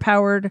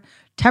hydro-powered,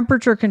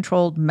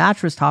 temperature-controlled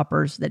mattress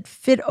toppers that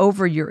fit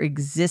over your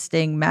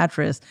existing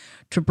mattress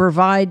to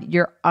provide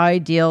your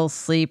ideal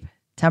sleep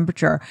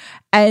temperature.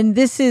 And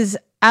this is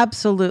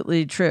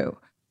absolutely true.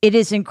 It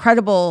is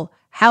incredible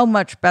how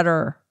much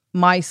better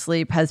my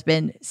sleep has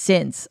been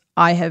since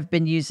I have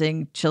been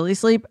using Chilly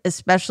Sleep,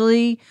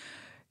 especially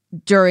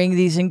during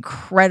these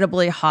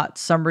incredibly hot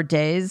summer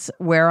days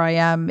where I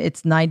am.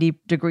 It's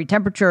 90-degree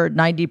temperature,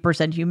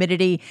 90%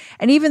 humidity.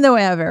 And even though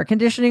I have air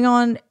conditioning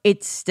on,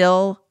 it's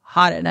still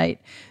hot at night.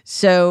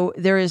 So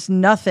there is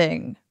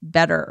nothing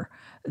better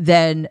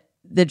than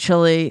the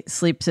Chilly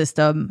Sleep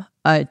system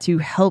to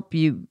help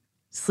you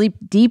sleep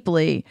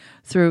deeply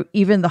through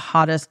even the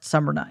hottest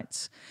summer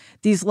nights.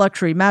 These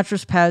luxury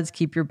mattress pads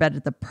keep your bed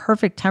at the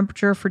perfect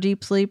temperature for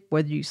deep sleep,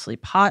 whether you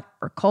sleep hot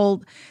or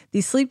cold.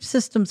 These sleep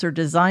systems are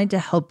designed to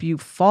help you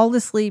fall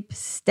asleep,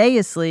 stay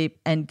asleep,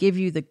 and give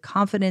you the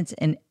confidence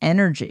and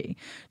energy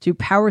to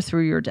power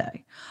through your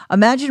day.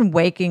 Imagine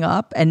waking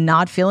up and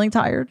not feeling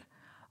tired.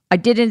 I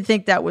didn't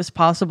think that was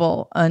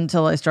possible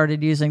until I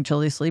started using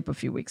Chilly Sleep a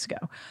few weeks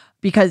ago,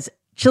 because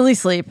Chilly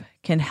Sleep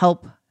can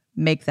help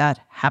make that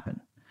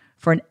happen.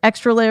 For an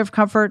extra layer of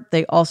comfort,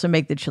 they also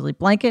make the Chilly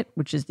Blanket,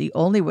 which is the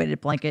only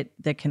weighted blanket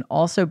that can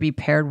also be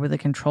paired with a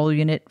control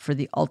unit for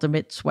the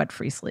ultimate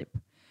sweat-free sleep.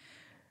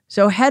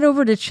 So head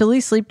over to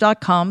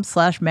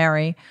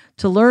chillysleep.com/Mary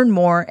to learn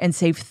more and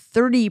save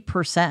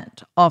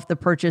 30% off the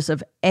purchase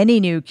of any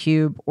new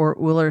Cube or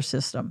Uller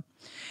system.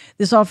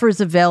 This offer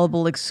is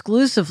available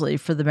exclusively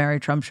for the Mary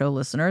Trump Show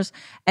listeners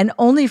and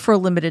only for a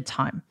limited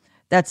time.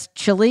 That's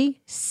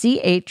Chilly,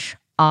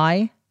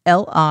 CHILI,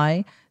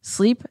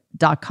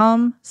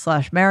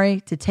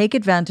 sleep.com/Mary to take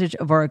advantage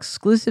of our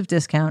exclusive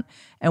discount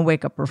and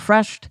wake up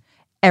refreshed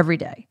every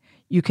day.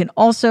 You can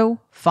also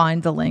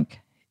find the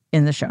link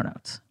in the show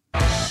notes.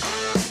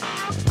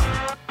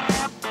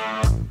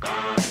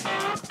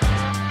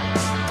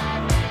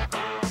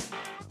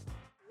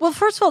 Well,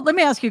 first of all, let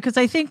me ask you, because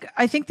I think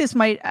this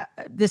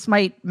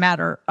might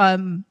matter. I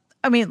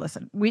mean,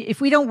 listen,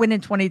 if we don't win in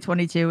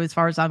 2022, as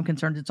far as I'm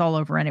concerned, it's all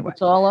over anyway.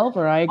 It's all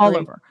over. I agree. All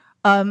over.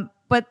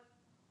 But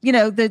you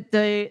know,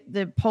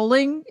 the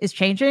polling is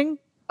changing.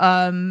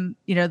 You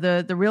know,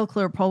 the Real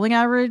Clear polling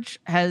average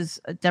has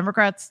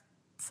Democrats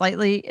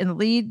slightly in the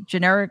lead,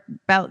 generic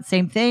about the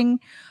same thing.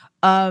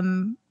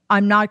 I'm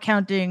not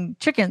counting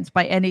chickens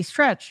by any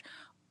stretch,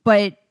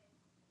 but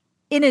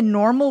in a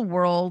normal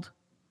world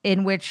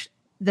in which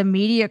the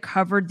media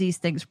covered these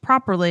things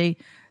properly,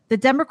 the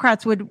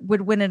Democrats would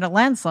win in a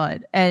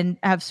landslide and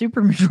have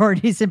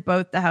supermajorities in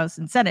both the House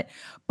and Senate.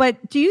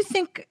 But do you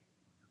think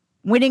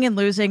winning and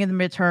losing in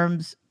the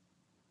midterms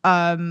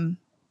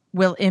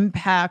will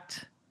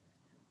impact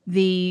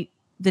the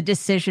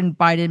decision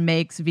Biden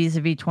makes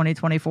vis-a-vis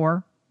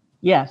 2024?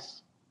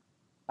 Yes,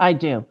 I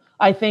do.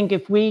 I think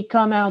if we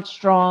come out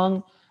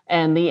strong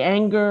and the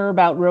anger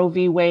about Roe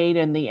v. Wade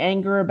and the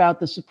anger about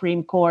the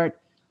Supreme Court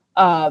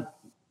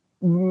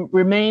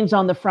remains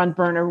on the front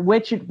burner,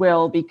 which it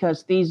will,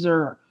 because these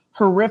are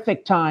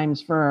horrific times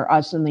for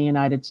us in the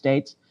United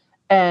States,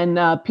 and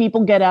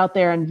people get out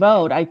there and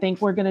vote, I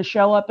think we're going to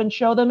show up and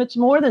show them it's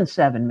more than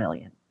 7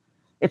 million.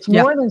 It's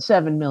more than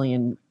 7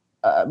 million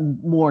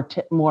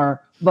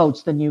more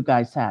votes than you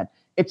guys had.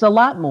 It's a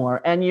lot more.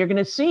 And you're going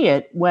to see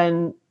it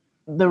when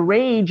the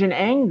rage and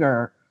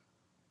anger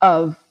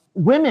of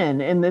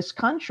women in this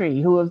country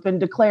who have been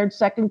declared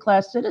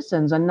second-class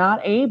citizens and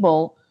not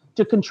able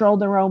to control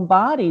their own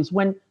bodies,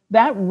 when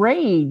that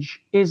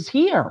rage is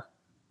here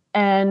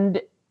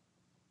and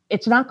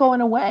it's not going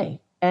away.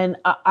 And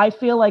I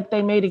feel like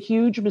they made a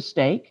huge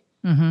mistake,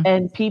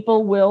 and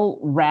people will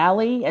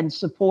rally and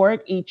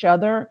support each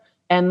other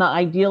and the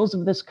ideals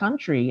of this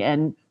country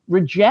and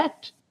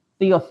reject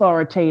the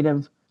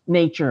authoritative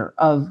nature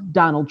of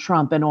Donald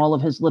Trump and all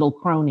of his little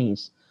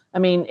cronies. I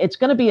mean, it's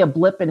going to be a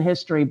blip in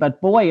history,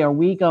 but boy, are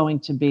we going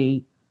to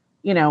be,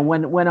 you know,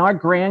 when our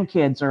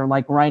grandkids are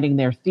like writing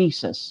their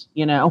thesis,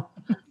 you know,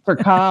 for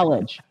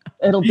college,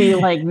 it'll be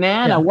like,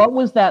 Nana, what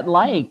was that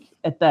like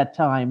at that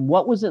time?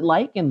 What was it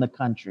like in the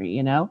country,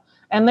 you know?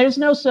 And there's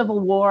no civil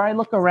war. I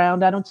look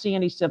around, I don't see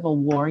any civil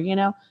war, you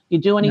know? You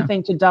do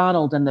anything to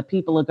Donald and the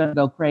people are going to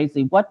go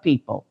crazy. What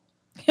people?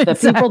 The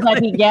people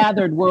that he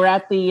gathered were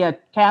at the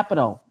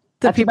Capitol.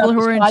 The people who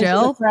were in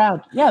jail?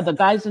 Yeah, the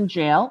guys in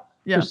jail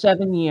for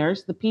 7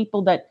 years. The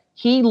people that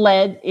he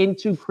led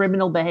into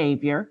criminal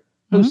behavior,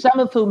 who some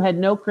of whom had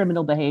no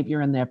criminal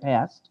behavior in their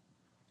past.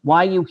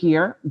 Why are you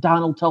here?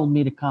 Donald told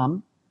me to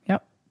come.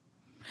 Yep.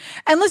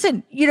 And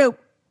listen, you know,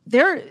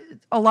 there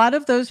a lot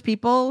of those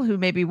people who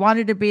maybe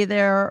wanted to be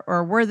there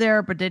or were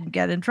there but didn't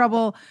get in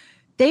trouble,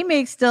 they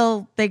may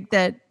still think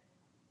that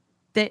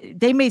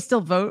they may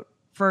still vote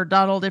for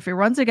Donald if he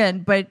runs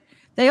again, but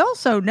they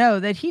also know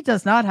that he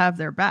does not have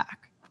their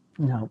back.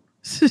 No.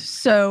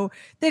 So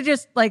they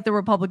just like the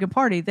Republican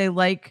Party. They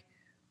like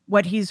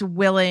what he's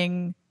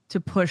willing to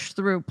push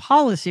through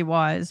policy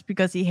wise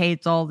because he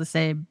hates all the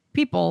same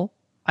people,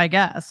 I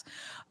guess.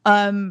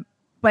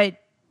 But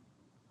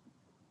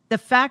the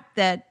fact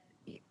that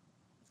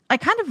I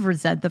kind of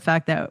resent the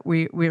fact that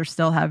we're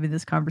still having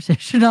this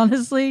conversation,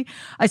 honestly.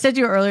 I said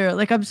to you earlier,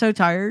 like, I'm so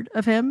tired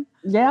of him.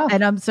 Yeah.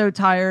 And I'm so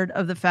tired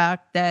of the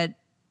fact that,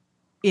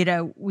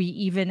 we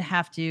even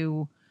have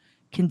to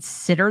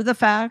consider the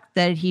fact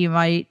that he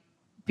might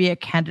be a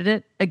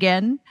candidate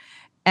again.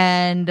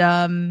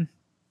 And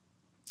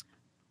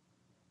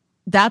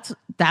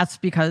that's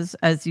because,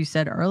 as you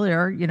said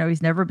earlier,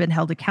 he's never been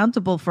held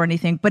accountable for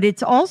anything. But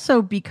it's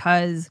also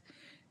because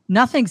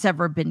nothing's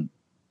ever been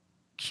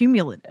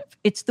cumulative.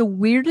 It's the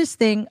weirdest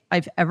thing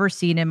I've ever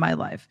seen in my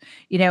life.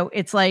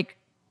 It's like,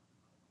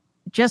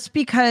 just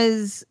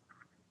because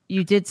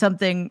you did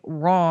something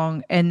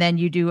wrong and then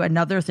you do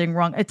another thing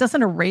wrong, it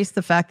doesn't erase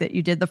the fact that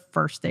you did the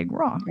first thing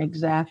wrong.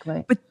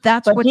 Exactly. But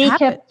what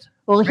happened.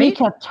 He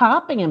kept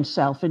topping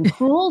himself in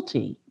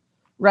cruelty,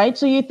 right?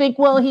 So you think,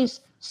 well,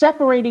 he's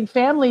separating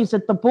families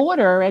at the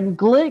border and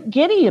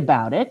giddy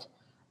about it.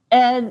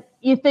 And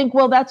you think,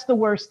 well, that's the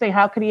worst thing.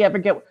 How could he ever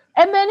get?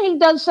 And then he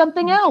does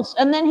something else.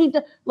 And then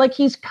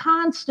he's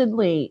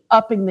constantly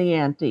upping the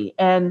ante.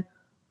 And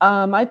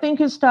I think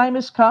his time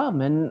has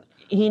come, and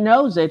he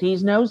knows it. He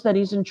knows that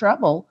he's in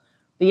trouble.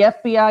 The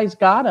FBI's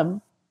got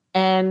him.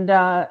 And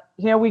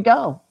here we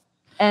go.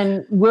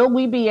 And will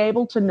we be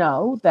able to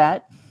know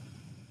that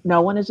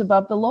no one is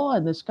above the law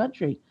in this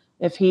country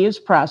if he is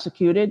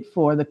prosecuted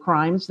for the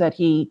crimes that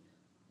he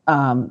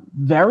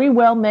very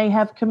well may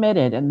have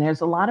committed? And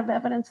there's a lot of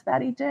evidence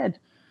that he did.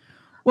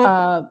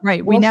 Well,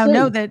 right. We now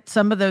know that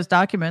some of those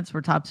documents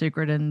were top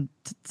secret and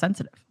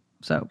sensitive.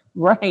 So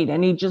right.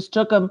 And he just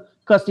took them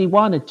because he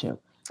wanted to.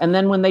 And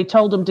then when they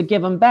told him to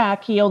give them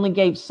back, he only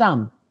gave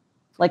some.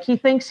 Like, he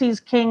thinks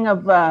he's king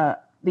of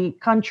the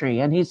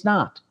country, and he's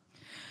not.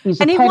 He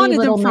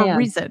wanted them for man. a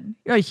reason.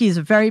 He's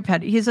a very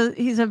petty. He's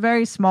a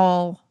very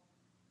small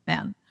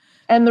man.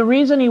 And the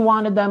reason he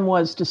wanted them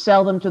was to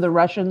sell them to the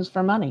Russians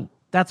for money.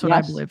 That's what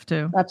I believe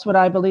too. That's what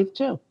I believe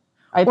too.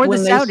 Or the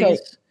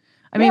Saudis.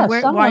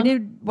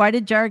 Why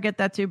did Jared get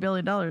that $2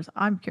 billion?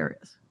 I'm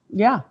curious.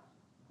 Yeah.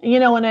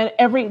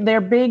 And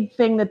their big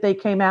thing that they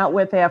came out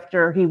with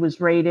after he was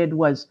raided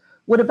was,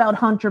 what about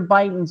Hunter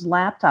Biden's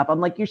laptop?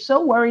 I'm like, you're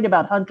so worried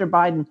about Hunter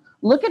Biden.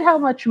 Look at how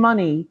much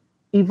money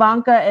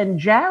Ivanka and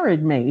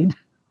Jared made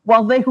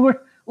while they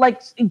were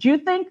like, do you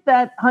think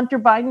that Hunter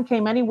Biden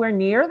came anywhere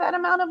near that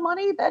amount of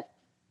money that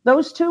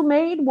those two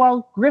made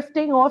while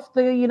grifting off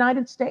the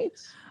United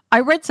States? I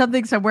read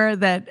something somewhere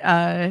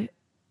that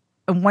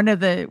one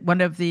of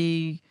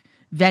the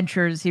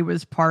ventures he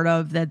was part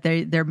of that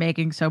they're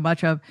making so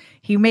much of,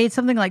 he made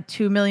something like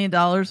 $2 million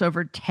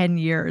over 10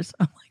 years.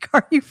 I'm like,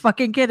 are you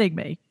fucking kidding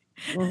me?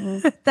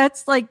 Mm-hmm.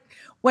 That's like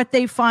what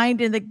they find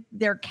in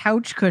their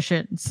couch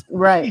cushions.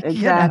 Right,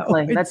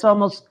 exactly. That's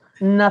almost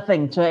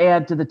nothing to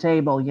add to the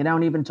table. You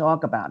don't even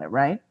talk about it,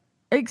 right?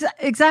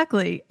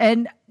 Exactly.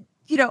 And,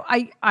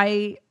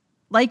 I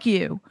like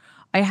you,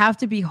 I have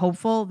to be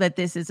hopeful that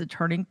this is a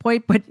turning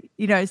point. But,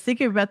 I was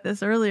thinking about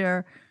this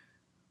earlier.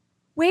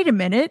 Wait a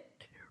minute.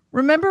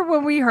 Remember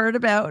when we heard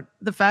about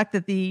the fact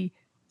that the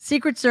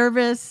Secret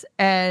Service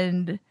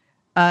and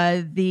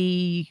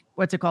the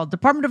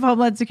Department of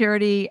Homeland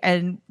Security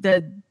and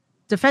the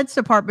Defense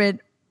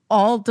Department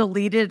all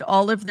deleted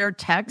all of their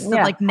texts?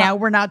 Yeah. And now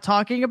we're not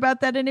talking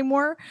about that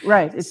anymore.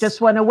 Right. It just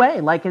went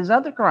away like his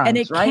other crimes. And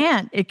it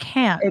can't. It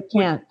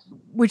can't.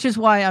 Which is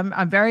why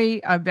I'm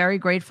very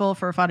grateful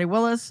for Fani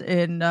Willis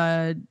in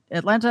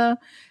Atlanta.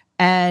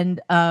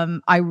 And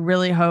I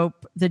really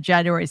hope the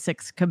January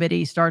 6th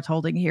committee starts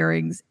holding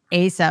hearings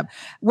ASAP.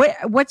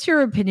 What's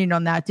your opinion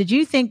on that? Did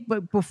you think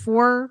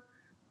before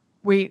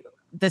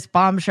this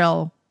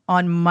bombshell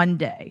on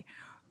Monday,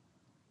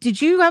 did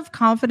you have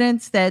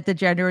confidence that the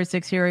January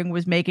 6th hearing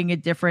was making a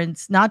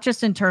difference, not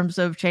just in terms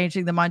of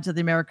changing the minds of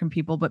the American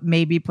people, but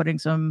maybe putting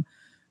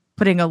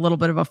a little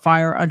bit of a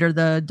fire under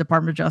the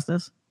Department of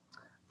Justice?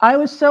 I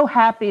was so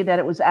happy that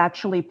it was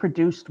actually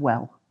produced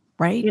well.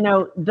 Right.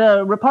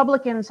 The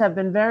Republicans have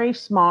been very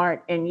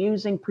smart in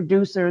using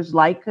producers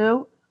like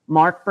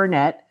Mark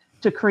Burnett,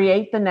 to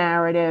create the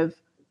narrative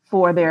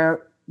for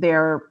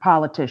their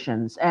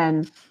politicians.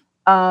 And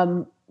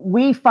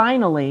we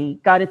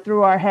finally got it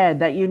through our head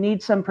that you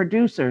need some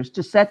producers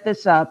to set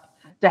this up,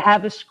 to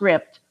have a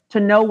script, to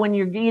know when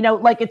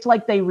it's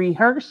like they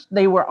rehearsed,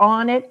 they were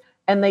on it,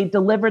 and they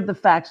delivered the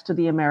facts to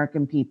the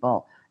American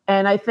people.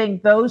 And I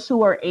think those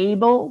who are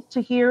able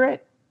to hear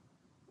it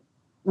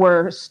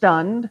were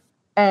stunned.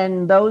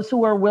 And those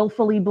who are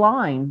willfully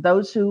blind,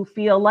 those who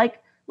feel like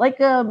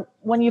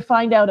when you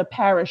find out a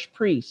parish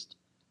priest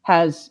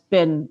has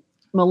been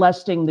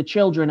molesting the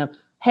children of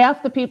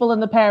half the people in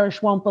the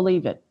parish won't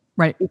believe it.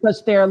 Right.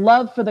 Because their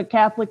love for the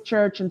Catholic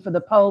Church and for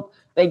the Pope,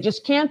 they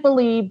just can't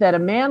believe that a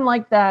man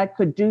like that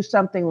could do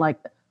something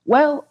like that.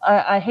 Well,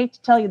 I hate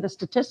to tell you the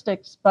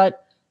statistics,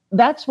 but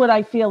that's what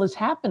I feel is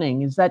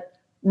happening, is that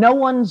no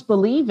one's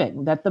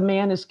believing that the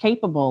man is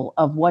capable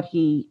of what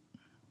he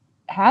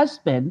has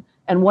been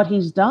and what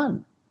he's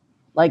done.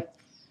 Like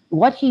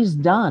what he's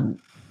done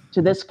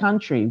to this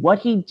country, what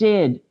he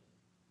did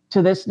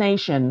to this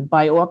nation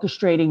by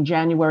orchestrating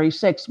January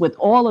 6th with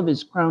all of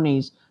his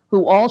cronies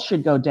who all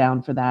should go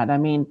down for that. I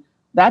mean,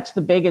 that's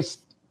the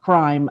biggest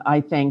crime, I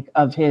think,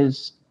 of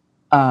his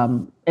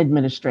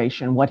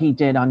administration, what he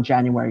did on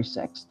January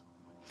 6th.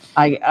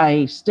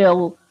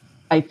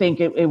 I think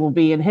it will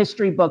be in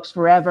history books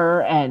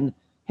forever, and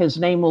his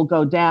name will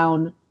go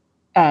down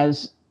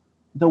as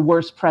the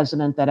worst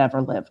president that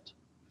ever lived.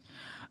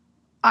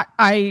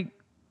 I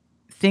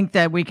think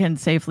that we can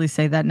safely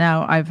say that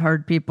now. I've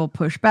heard people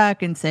push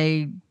back and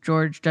say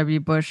George W.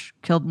 Bush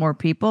killed more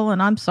people,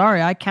 and I'm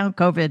sorry, I count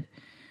COVID.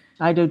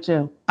 I do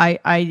too.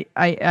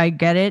 I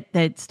get it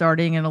that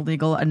starting an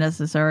illegal,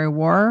 unnecessary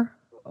war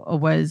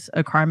was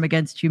a crime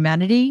against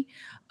humanity,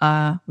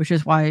 which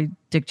is why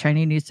Dick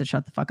Cheney needs to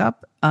shut the fuck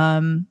up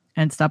and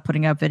stop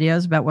putting out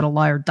videos about what a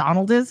liar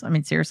Donald is. I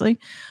mean, seriously.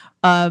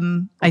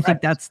 I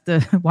think that's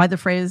why the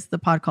phrase "the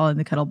pot calling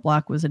the kettle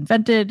black" was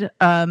invented.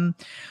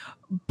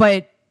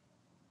 But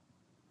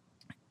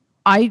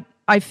I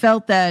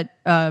felt that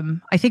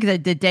I think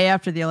that the day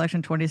after the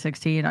election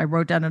 2016, I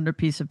wrote down on a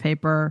piece of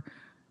paper,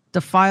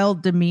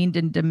 defiled, demeaned,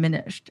 and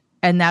diminished.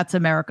 And that's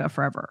America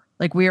forever.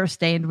 Like we are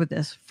stained with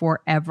this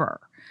forever.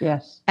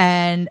 Yes.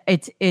 And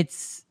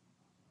it's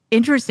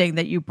interesting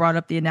that you brought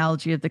up the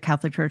analogy of the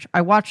Catholic Church.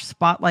 I watched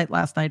Spotlight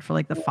last night for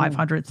like the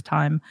 500th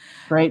time.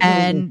 Great.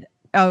 And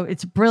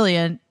it's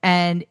brilliant.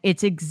 And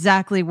it's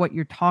exactly what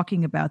you're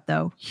talking about,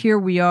 though. Here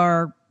we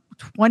are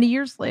 20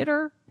 years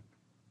later.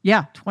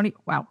 Yeah,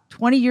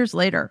 20 years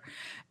later.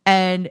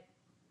 And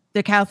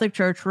the Catholic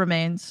Church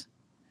remains.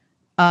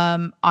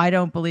 I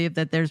don't believe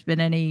that there's been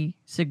any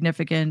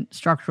significant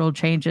structural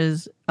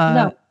changes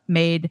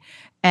made.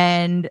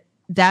 And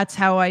that's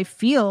how I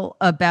feel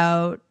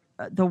about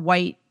the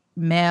white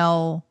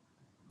male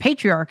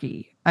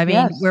patriarchy. I mean,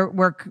 yes.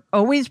 we're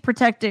always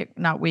protecting,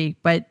 not we,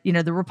 but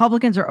the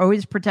Republicans are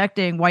always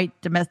protecting white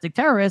domestic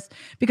terrorists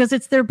because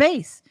it's their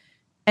base.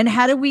 And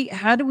how do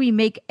we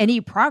make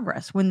any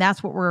progress when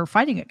that's what we're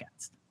fighting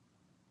against?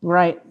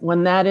 Right,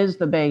 when that is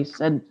the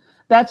base. And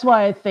that's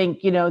why I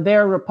think,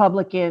 there are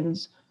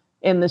Republicans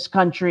in this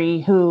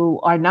country who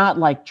are not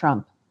like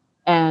Trump,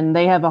 and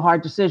they have a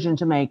hard decision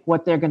to make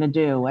what they're going to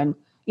do. And,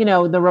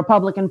 the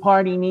Republican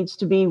Party needs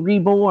to be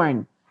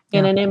reborn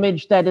in an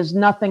image that is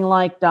nothing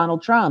like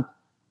Donald Trump,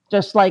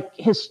 just like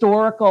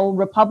historical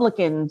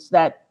Republicans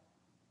that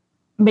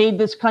made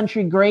this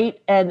country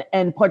great and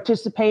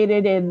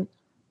participated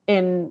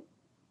in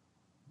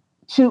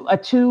a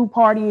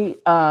two-party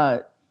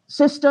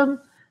system.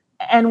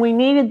 And we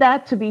needed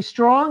that to be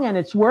strong, and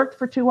it's worked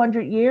for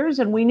 200 years,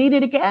 and we need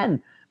it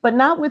again. But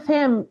not with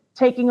him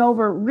taking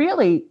over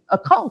really a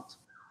cult.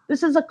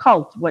 This is a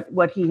cult,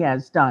 what he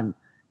has done.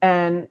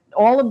 And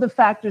all of the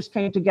factors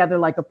came together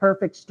like a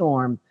perfect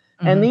storm.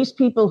 Mm-hmm. And these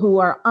people who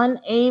are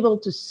unable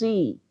to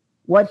see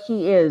what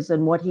he is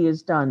and what he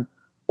has done,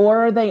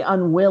 or are they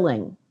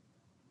unwilling?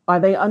 Are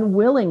they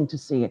unwilling to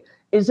see it?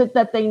 Is it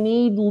that they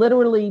need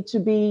literally to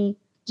be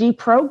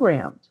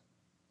deprogrammed,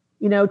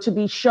 to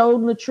be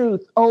shown the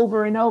truth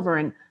over and over?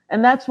 And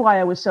that's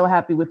why I was so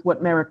happy with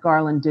what Merrick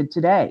Garland did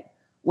today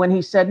when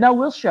he said, no,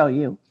 we'll show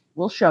you.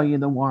 We'll show you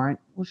the warrant.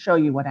 We'll show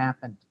you what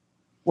happened.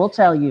 We'll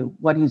tell you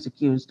what he's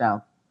accused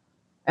of.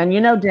 And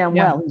damn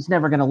well he's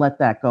never going to let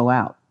that go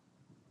out.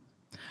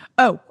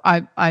 Oh,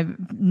 I've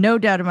no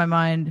doubt in my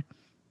mind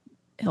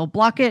he'll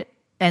block it.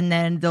 And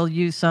then they'll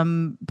use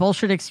some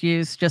bullshit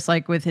excuse, just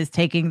like with his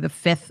taking the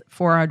fifth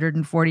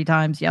 440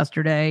 times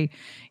yesterday.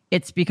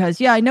 It's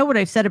because, I know what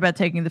I've said about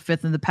taking the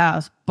fifth in the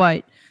past,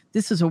 but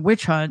this is a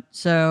witch hunt.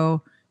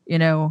 So,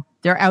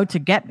 they're out to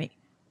get me.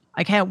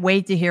 I can't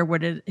wait to hear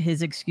what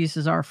his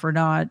excuses are for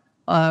not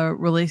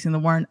releasing the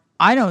warrant.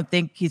 I don't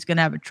think he's going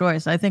to have a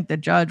choice. I think the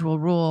judge will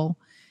rule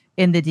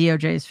in the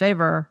DOJ's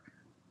favor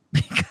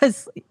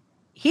because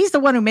he's the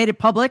one who made it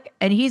public,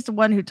 and he's the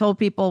one who told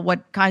people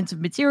what kinds of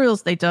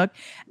materials they took.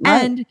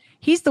 Right. And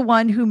he's the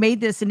one who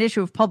made this an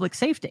issue of public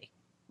safety.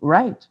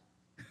 Right.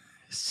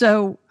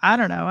 So I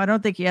don't know. I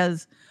don't think he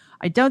has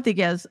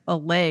a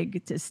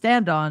leg to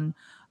stand on.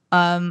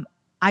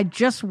 I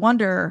just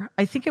wonder,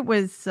 I think it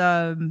was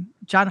John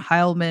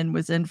Heilman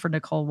was in for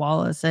Nicole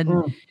Wallace,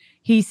 and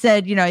he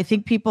said, I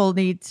think people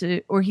need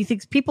to, or he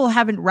thinks people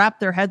haven't wrapped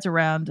their heads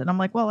around. And I'm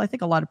like, well, I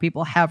think a lot of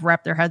people have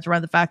wrapped their heads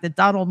around the fact that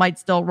Donald might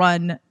still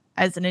run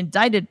as an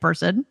indicted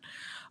person,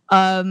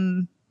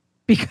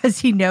 because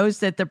he knows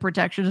that the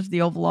protection of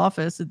the Oval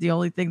Office is the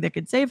only thing that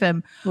could save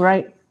him.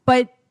 Right.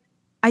 But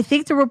I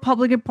think the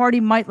Republican Party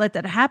might let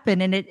that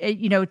happen. And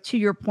it to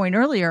your point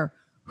earlier,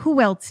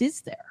 who else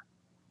is there?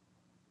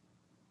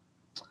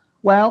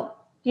 Well,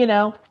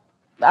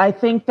 I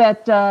think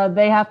that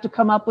they have to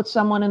come up with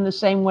someone in the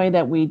same way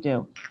that we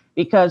do,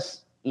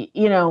 because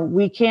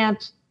we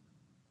can't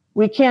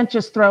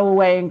just throw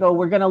away and go,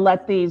 we're going to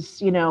let these,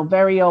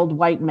 very old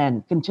white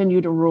men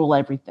continue to rule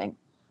everything.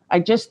 I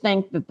just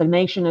think that the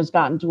nation has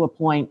gotten to a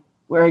point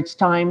where it's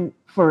time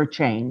for a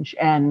change.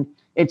 And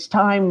it's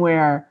time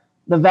where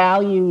the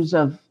values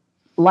of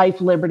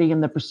life, liberty,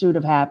 and the pursuit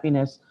of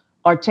happiness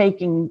are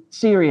taken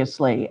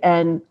seriously.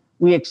 And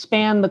we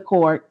expand the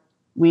court.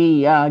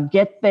 We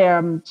get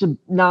them to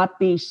not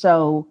be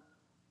so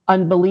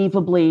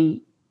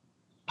unbelievably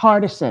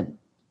partisan.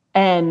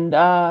 And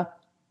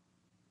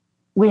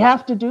we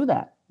have to do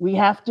that. We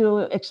have to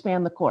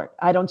expand the court.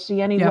 I don't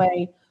see any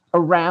way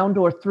around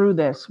or through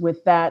this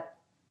with that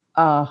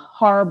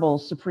horrible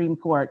Supreme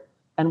Court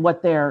and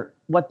what they're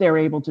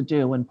able to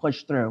do and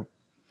push through.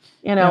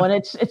 And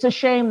it's a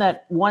shame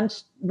that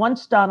once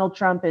Donald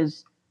Trump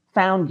is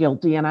found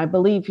guilty, and I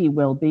believe he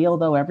will be,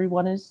 although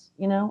everyone is,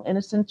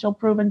 innocent till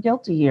proven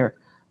guilty here.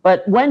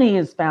 But when he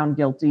is found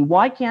guilty,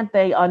 why can't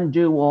they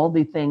undo all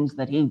the things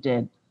that he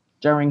did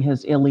during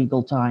his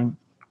illegal time?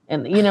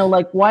 And,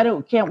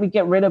 can't we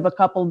get rid of a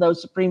couple of those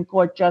Supreme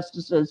Court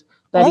justices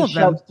that he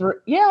shoved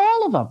through? Yeah,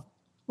 all of them.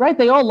 Right.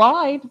 They all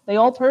lied. They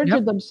all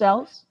perjured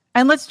themselves.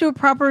 And let's do a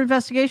proper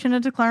investigation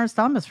into Clarence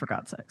Thomas, for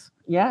God's sakes.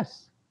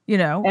 Yes.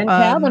 And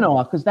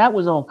Kavanaugh, because that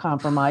was all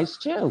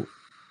compromised too.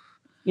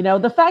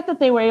 The fact that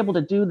they were able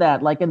to do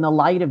that, like in the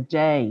light of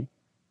day,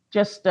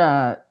 just,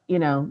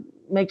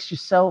 makes you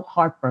so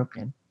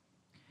heartbroken.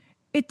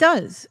 It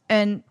does.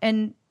 And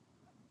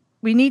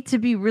we need to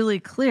be really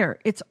clear.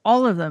 It's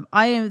all of them.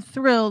 I am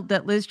thrilled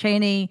that Liz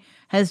Cheney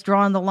has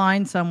drawn the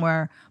line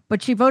somewhere,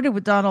 but she voted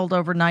with Donald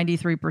over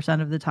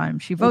 93% of the time.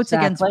 She votes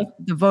against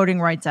the Voting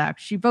Rights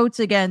Act. She votes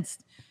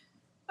against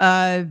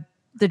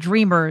the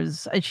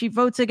Dreamers. She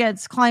votes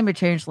against climate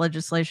change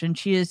legislation.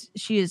 She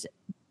is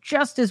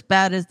just as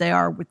bad as they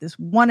are, with this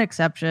one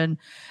exception.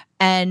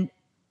 And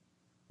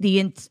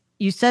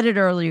you said it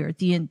earlier,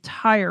 the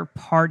entire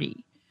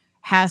party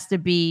has to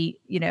be,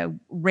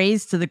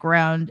 razed to the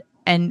ground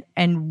and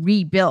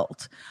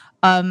rebuilt.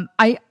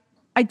 I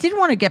did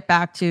want to get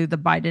back to the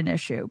Biden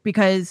issue,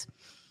 because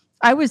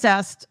I was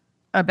asked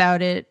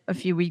about it a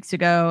few weeks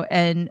ago,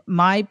 and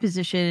my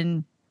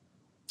position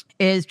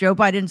is Joe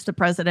Biden's the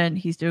president.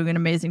 He's doing an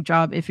amazing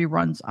job. If he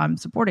runs, I'm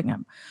supporting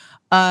him.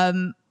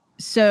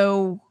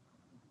 So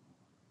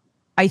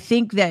I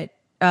think that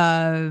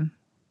the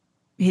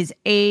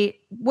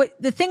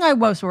thing I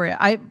most worry,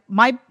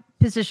 my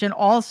position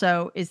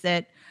also is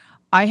that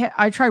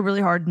I try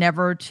really hard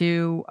never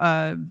to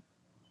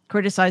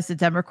criticize the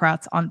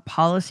Democrats on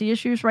policy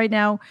issues right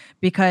now,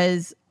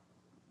 because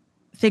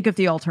think of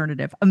the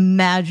alternative.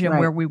 Imagine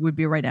where we would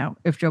be right now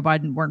if Joe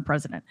Biden weren't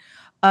president.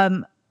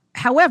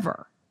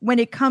 However, when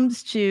it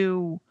comes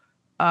to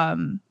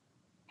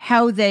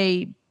how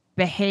they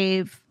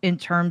behave in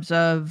terms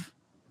of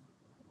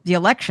the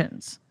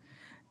elections,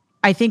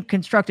 I think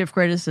constructive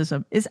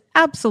criticism is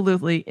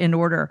absolutely in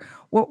order.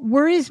 What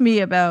worries me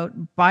about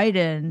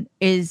Biden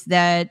is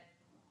that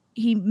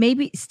he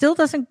maybe still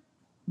doesn't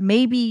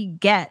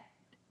get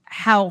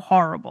how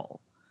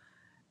horrible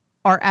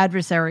our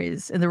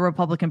adversaries in the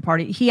Republican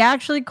Party. He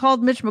actually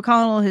called Mitch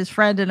McConnell his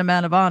friend and a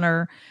man of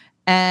honor,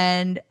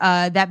 and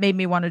that made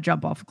me want to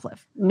jump off a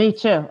cliff. Me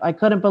too. I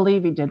couldn't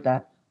believe he did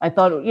that. I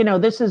thought,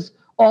 this is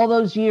all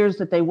those years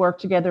that they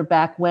worked together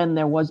back when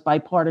there was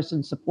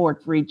bipartisan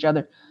support for each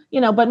other.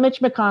 But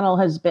Mitch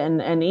McConnell has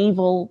been an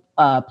evil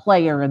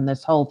player in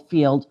this whole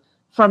field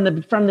from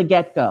the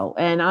get-go.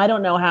 And I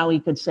don't know how he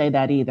could say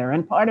that either.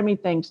 And part of me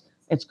thinks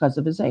it's because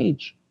of his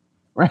age,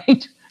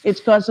 right? It's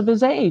because of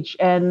his age.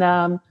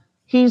 And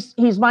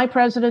he's my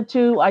president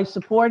too. I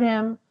support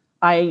him.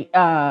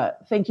 I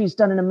think he's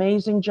done an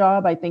amazing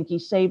job. I think he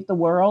saved the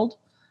world.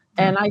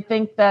 And I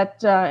think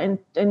that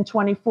in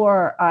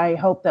 24, I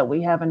hope that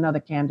we have another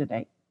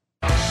candidate.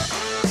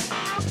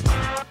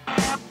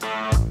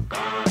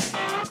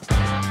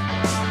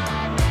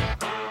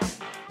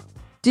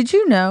 Did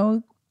you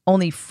know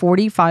only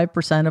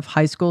 45% of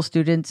high school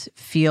students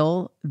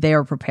feel they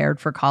are prepared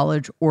for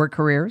college or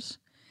careers?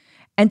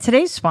 And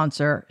today's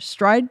sponsor,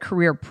 Stride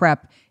Career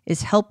Prep,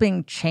 is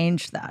helping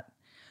change that.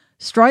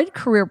 Stride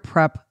Career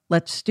Prep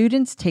lets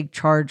students take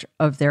charge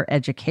of their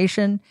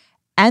education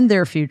and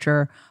their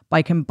future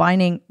by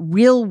combining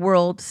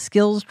real-world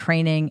skills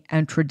training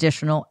and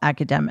traditional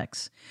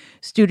academics.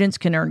 Students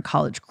can earn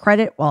college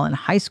credit while in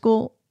high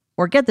school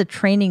or get the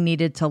training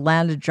needed to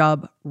land a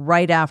job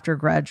right after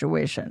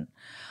graduation.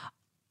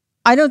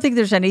 I don't think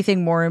there's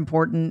anything more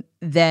important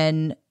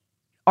than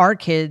our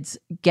kids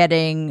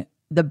getting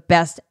the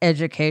best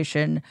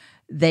education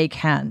they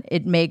can.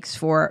 It makes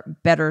for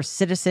better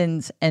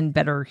citizens and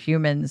better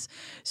humans.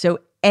 So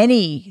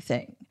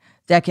anything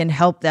that can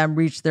help them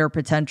reach their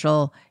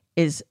potential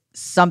is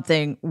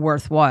something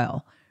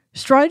worthwhile.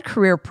 Stride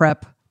Career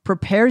Prep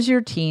prepares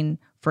your teen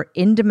for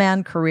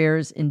in-demand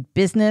careers in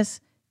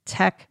business,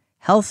 tech,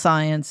 health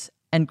science,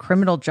 and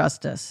criminal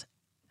justice.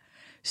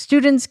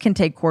 Students can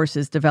take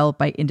courses developed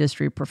by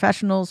industry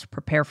professionals,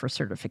 prepare for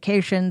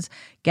certifications,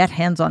 get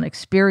hands-on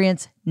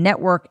experience,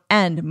 network,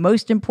 and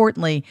most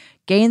importantly,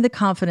 gain the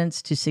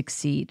confidence to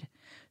succeed.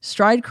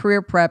 Stride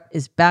Career Prep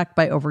is backed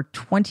by over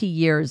 20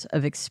 years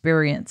of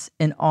experience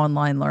in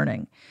online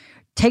learning.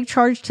 Take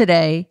charge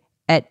today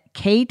at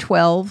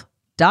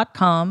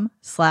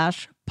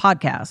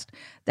k12.com/podcast.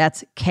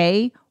 That's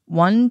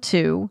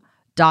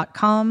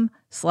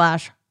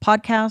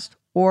k12.com/podcast,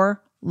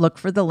 or look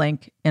for the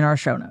link in our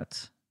show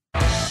notes.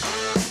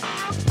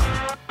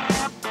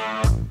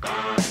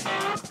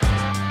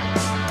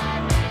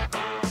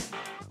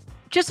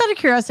 Just out of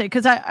curiosity,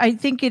 because I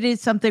think it is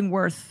something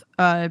worth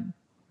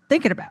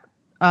thinking about.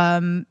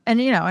 And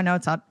I know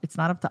it's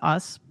not up to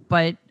us,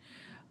 but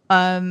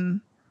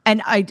and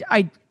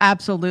I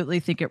absolutely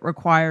think it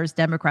requires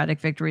Democratic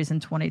victories in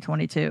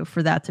 2022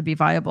 for that to be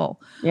viable.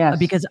 Yes.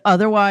 Because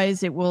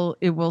otherwise it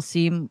will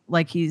seem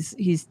like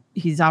he's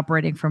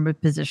operating from a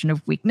position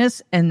of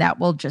weakness, and that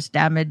will just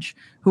damage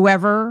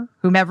whomever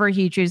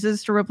he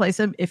chooses to replace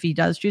him, if he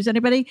does choose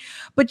anybody.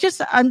 But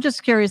I'm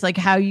just curious, like,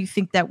 how you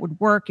think that would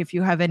work, if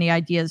you have any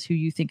ideas who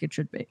you think it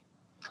should be.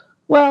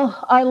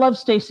 Well, I love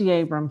Stacey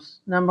Abrams.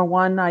 Number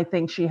one, I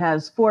think she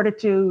has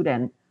fortitude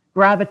and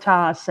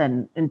gravitas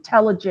and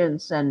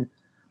intelligence, and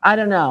I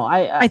don't know.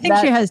 I think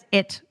she has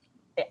it.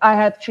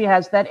 She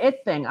has that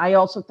it thing. I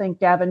also think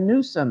Gavin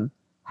Newsom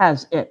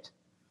has it,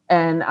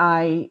 and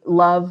I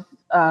love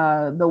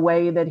the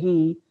way that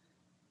he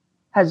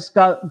has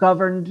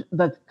governed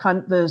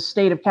the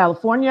state of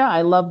California.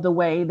 I love the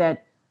way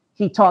that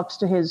he talks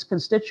to his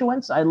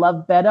constituents. I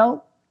love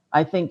Beto.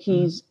 I think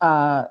he's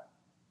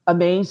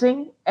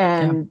amazing,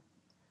 and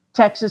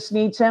Texas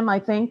needs him, I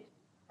think.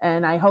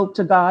 And I hope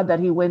to God that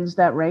he wins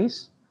that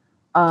race.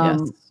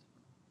 Yes.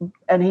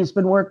 And he's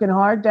been working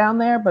hard down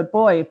there. But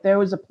boy, if there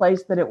was a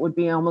place that it would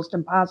be almost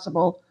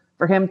impossible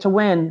for him to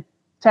win,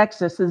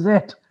 Texas is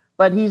it.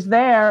 But he's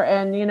there,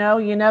 and you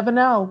never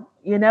know.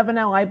 You never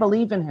know. I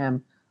believe in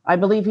him. I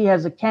believe he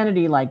has a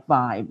Kennedy-like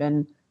vibe,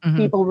 and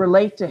people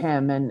relate to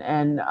him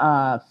and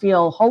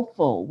feel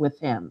hopeful with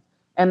him.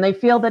 And they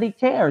feel that he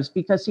cares,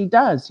 because he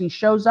does. He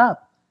shows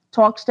up,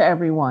 talks to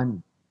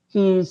everyone.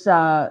 He's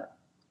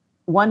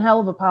one hell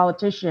of a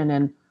politician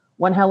and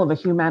one hell of a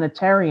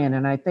humanitarian.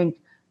 And I think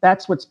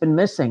that's what's been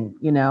missing.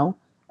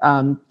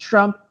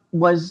 Trump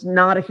was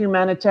not a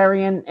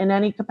humanitarian in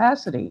any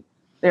capacity.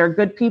 There are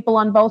good people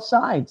on both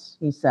sides,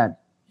 he said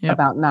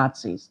about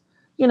Nazis.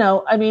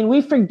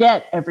 We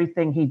forget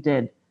everything he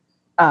did.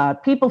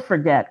 People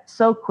forget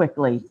so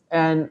quickly.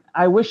 And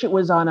I wish it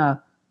was on a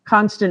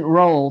constant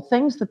roll,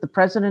 things that the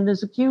president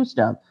is accused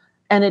of.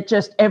 And it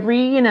just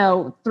every,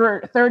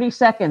 30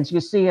 seconds,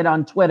 you see it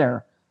on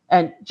Twitter.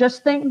 And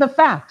just think the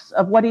facts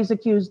of what he's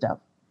accused of.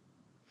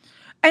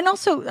 And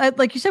also,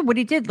 like you said, what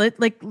he did,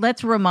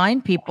 let's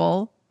remind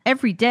people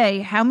every day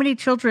how many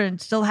children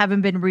still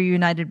haven't been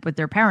reunited with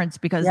their parents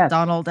because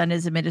Donald and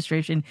his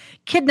administration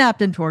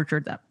kidnapped and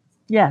tortured them.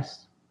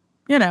 Yes.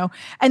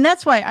 And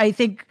that's why I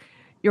think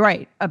you're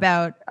right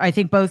I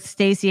think both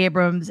Stacey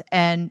Abrams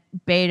and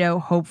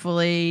Beto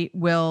hopefully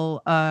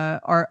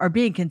are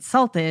being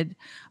consulted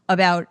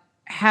about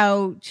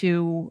how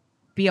to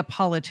be a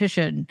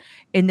politician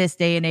in this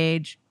day and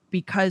age,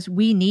 because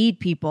we need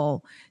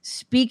people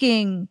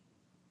speaking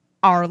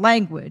our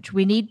language.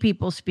 We need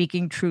people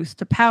speaking truth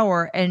to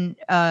power. And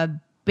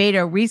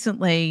Beto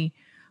recently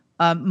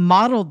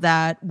modeled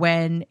that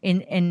when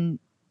in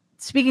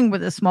speaking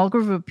with a small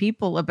group of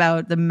people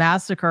about the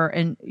massacre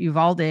in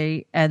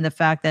Uvalde and the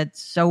fact that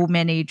so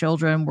many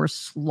children were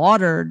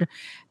slaughtered.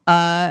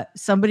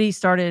 Somebody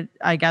started,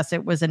 I guess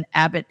it was an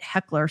Abbott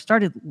heckler,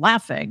 started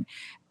laughing,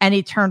 and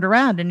he turned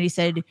around and he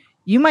said,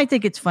 "You might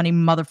think it's funny,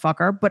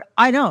 motherfucker, but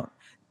I don't."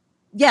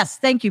 Yes,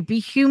 thank you. Be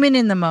human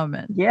in the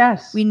moment.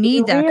 Yes. We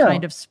need that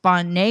kind of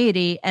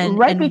spontaneity and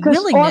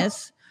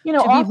willingness to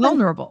be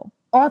vulnerable.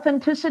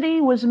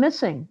 Authenticity was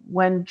missing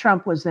when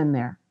Trump was in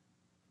there.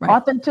 Right.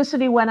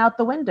 Authenticity went out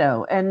the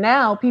window, and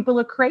now people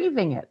are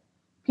craving it.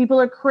 People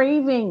are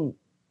craving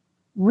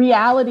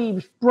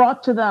reality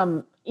brought to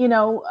them,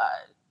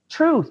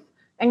 truth.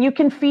 And you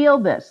can feel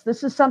this.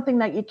 This is something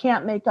that you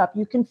can't make up.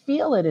 You can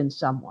feel it in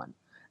someone.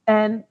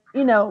 And,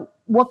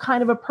 what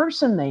kind of a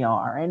person they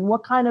are and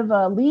what kind of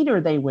a leader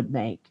they would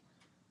make.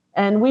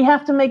 And we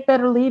have to make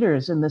better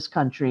leaders in this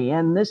country.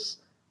 And this,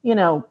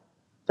 the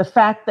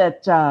fact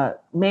that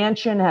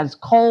Manchin has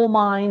coal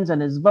mines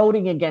and is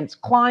voting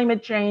against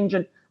climate change,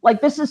 and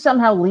this is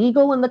somehow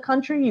legal in the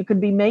country. You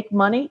could make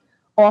money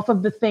off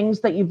of the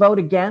things that you vote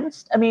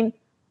against. I mean,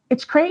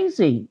 it's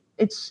crazy.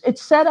 It's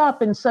set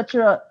up in such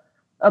a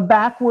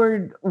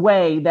backward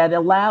way that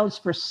allows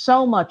for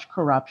so much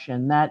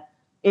corruption that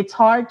it's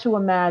hard to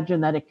imagine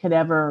that it could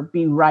ever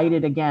be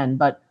righted again.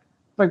 But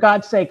for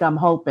God's sake, I'm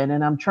hoping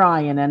and I'm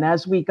trying. And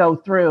as we go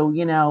through,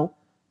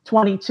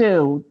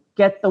 22,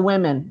 get the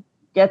women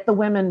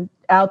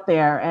out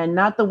there, and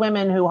not the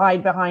women who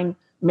hide behind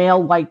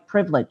male white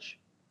privilege,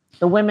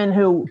 the women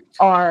who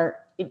are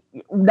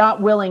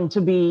not willing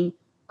to be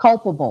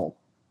culpable,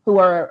 who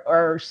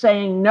are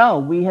saying, no,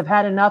 we have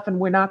had enough and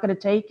we're not going to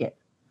take it.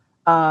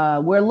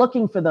 We're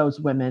looking for those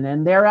women,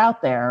 and they're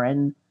out there,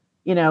 and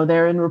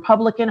they're in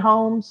Republican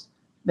homes.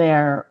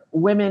 They're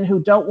women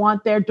who don't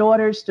want their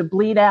daughters to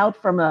bleed out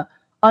from a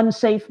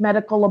unsafe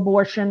medical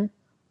abortion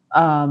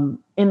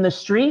in the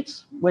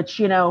streets, which,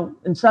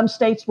 in some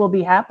states will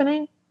be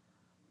happening.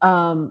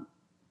 To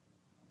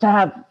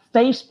have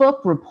Facebook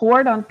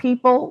report on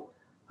people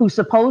who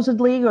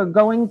supposedly are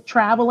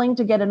traveling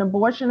to get an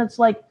abortion. It's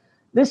like,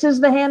 this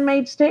is the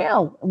Handmaid's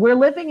Tale. We're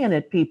living in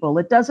it, people.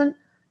 It doesn't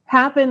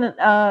happen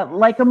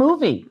like a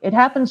movie. It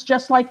happens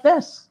just like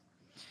this.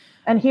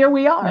 And here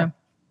we are. Yeah.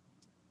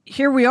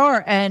 Here we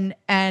are.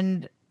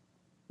 And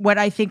what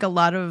I think a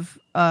lot of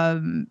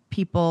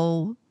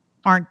people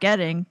aren't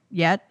getting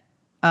yet,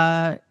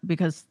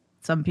 because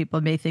some people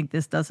may think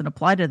this doesn't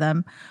apply to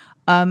them.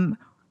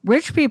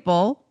 Rich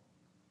people,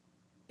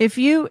 if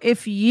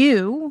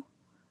you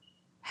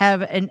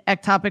have an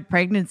ectopic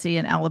pregnancy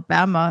in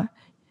Alabama,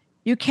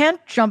 you can't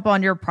jump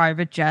on your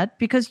private jet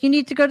because you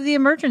need to go to the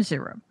emergency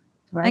room.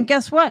 Right. And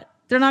guess what?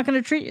 They're not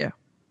going to treat you.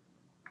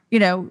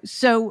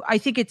 So I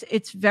think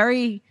it's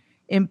very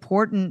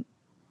important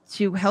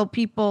to help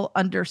people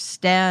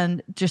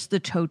understand just the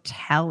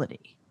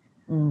totality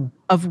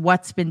of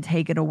what's been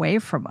taken away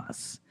from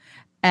us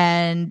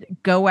and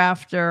go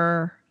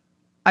after.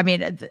 I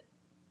mean,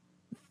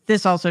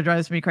 this also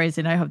drives me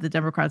crazy, and I hope the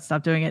Democrats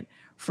stop doing it.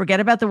 Forget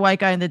about the white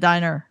guy in the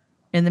diner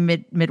in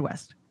the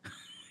Midwest.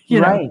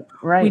 Right.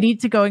 We need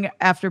to go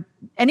after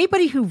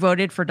anybody who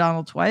voted for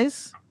Donald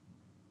twice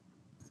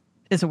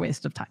is a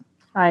waste of time.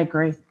 I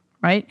agree.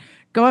 Right?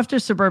 Go after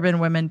suburban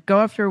women. Go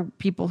after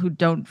people who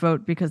don't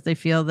vote because they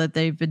feel that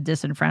they've been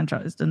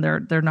disenfranchised and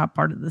they're not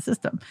part of the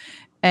system.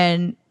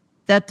 And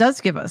that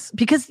does give us,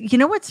 because you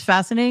know what's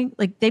fascinating?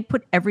 Like, they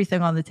put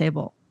everything on the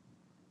table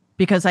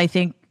because I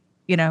think,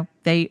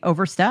 they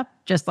overstep,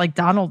 just like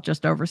Donald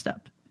just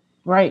overstepped.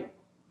 Right.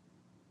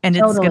 And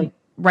it's good.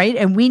 Right.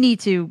 And we need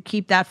to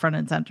keep that front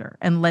and center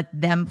and let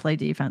them play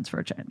defense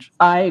for a change.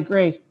 I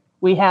agree.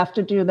 We have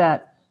to do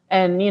that.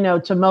 And,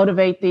 to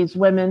motivate these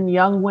women,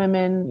 young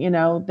women,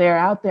 they're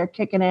out there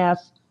kicking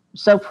ass. I'm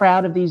so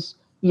proud of these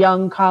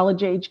young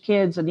college age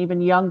kids and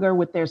even younger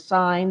with their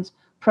signs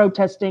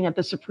protesting at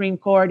the Supreme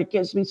Court. It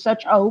gives me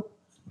such hope,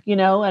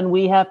 and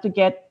we have to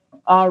get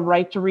our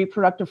right to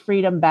reproductive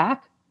freedom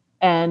back.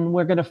 And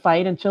we're going to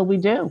fight until we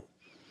do.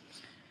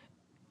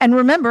 And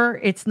remember,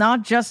 it's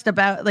not just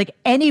about like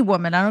any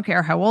woman. I don't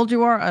care how old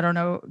you are. I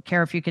don't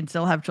care if you can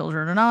still have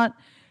children or not.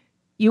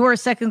 You are a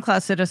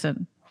second-class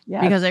citizen.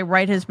 Yes. Because a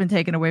right has been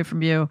taken away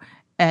from you.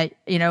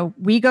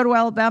 We go to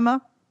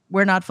Alabama.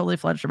 We're not fully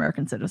fledged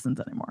American citizens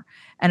anymore.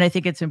 And I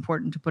think it's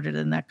important to put it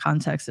in that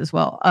context as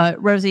well.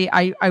 Rosie,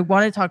 I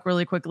want to talk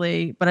really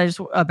quickly, but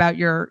about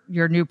your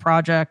new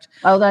project.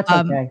 Oh, that's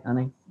okay,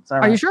 honey. It's all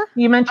right. Are you sure?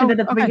 You mentioned it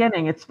at the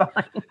beginning. It's fine.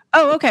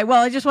 Oh, okay.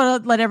 Well, I just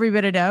want to let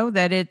everybody know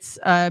that it's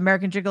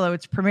American Gigolo.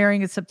 It's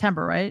premiering in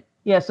September, right?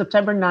 Yeah,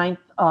 September 9th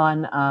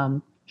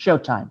on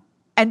Showtime.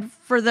 And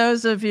for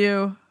those of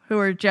you who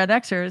are Gen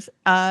Xers,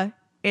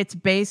 it's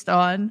based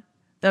on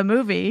the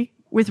movie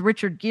with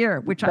Richard Gere,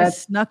 which I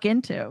snuck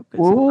into.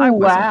 Ooh, I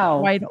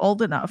wasn't quite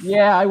old enough.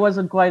 Yeah, I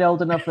wasn't quite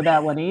old enough for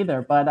that one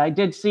either, but I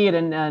did see it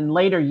in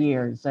later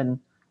years. And,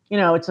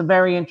 it's a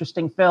very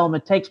interesting film.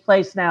 It takes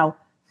place now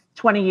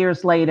 20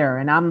 years later,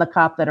 and I'm the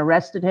cop that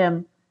arrested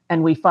him,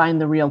 and we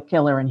find the real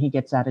killer, and he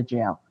gets out of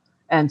jail.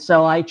 And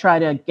so I try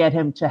to get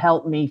him to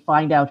help me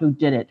find out who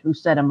did it, who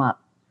set him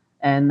up.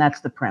 And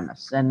that's the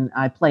premise. And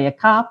I play a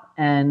cop,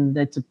 and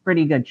it's a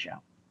pretty good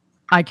show.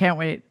 I can't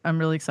wait. I'm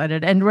really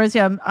excited. And Rosie,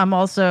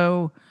 I'm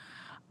so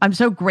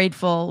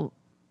grateful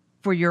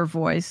for your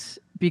voice,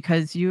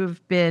 because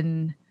you've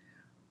been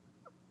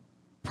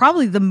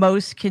probably the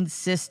most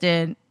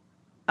consistent,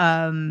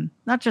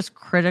 not just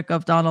critic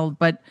of Donald,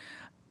 but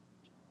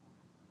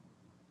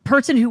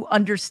person who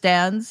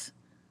understands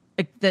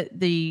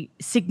the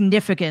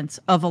significance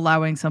of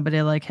allowing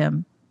somebody like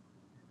him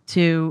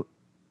to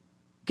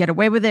get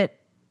away with it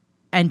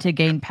and to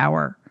gain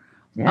power.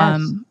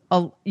 Yes.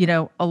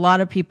 A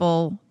lot of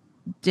people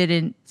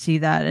didn't see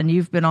that, and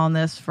you've been on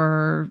this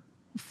for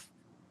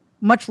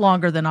much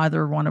longer than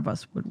either one of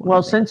us would.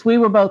 Well, since we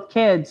were both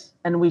kids,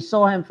 and we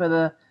saw him for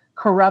the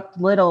corrupt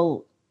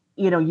little,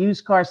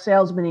 used car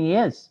salesman he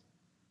is.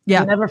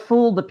 Yeah. He never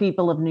fooled the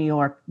people of New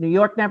York. New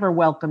York never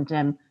welcomed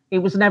him. He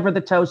was never the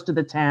toast of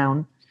the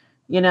town.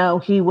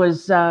 He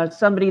was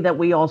somebody that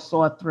we all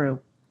saw through.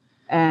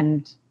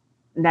 And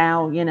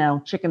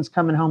now, chicken's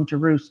coming home to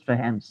roost for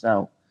him.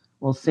 So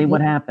we'll see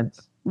what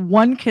happens.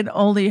 One can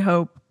only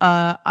hope.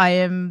 I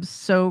am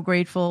so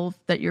grateful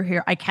that you're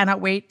here. I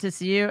cannot wait to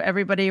see you.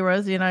 Everybody,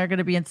 Rosie and I are going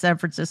to be in San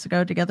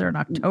Francisco together in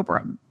October.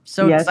 I'm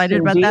so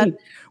excited about that.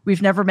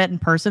 We've never met in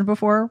person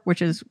before,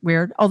 which is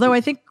weird. Although I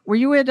think, were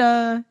you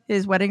at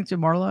his wedding to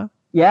Marla?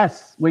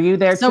 Yes. Were you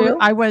there too?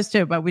 I was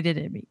too, but we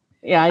didn't meet.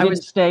 Yeah, I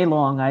didn't stay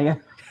long.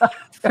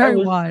 Very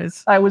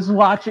wise. I was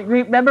watching.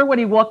 Remember when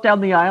he walked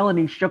down the aisle and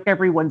he shook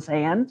everyone's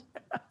hand?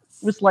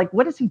 It was like,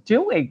 what is he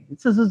doing?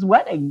 This is his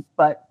wedding,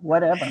 but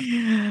whatever.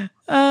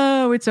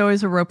 Oh, it's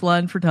always a rope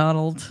line for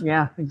Donald.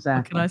 Yeah,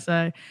 exactly. What can I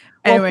say?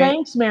 Anyway, well,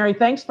 thanks, Mary.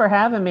 Thanks for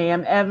having me.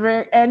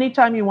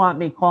 Anytime you want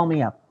me, call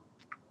me up.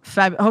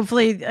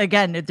 Hopefully,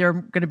 again, there are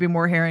going to be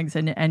more hearings,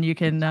 and you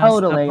can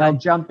totally. I'll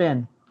jump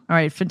in. All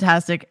right,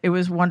 fantastic. It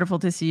was wonderful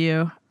to see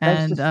you.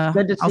 And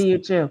good to see you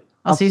too.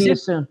 I'll see you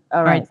soon.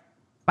 All right.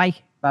 Bye.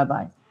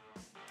 Bye-bye.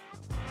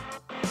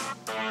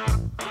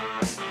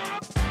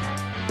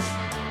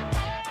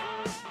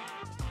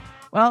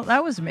 Well,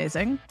 that was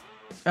amazing.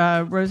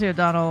 Rosie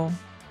O'Donnell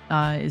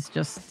is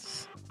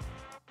just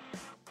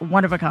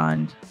one of a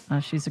kind.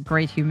 She's a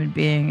great human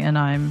being, and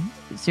I'm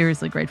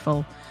seriously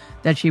grateful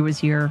that she was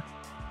here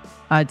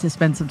to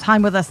spend some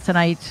time with us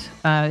tonight.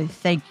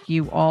 Thank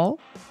you all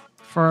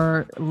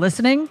for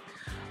listening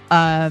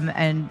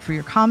and for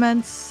your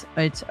comments.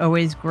 It's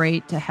always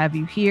great to have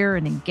you here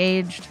and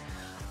engaged.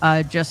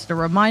 Just a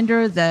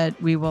reminder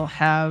that we will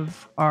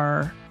have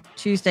our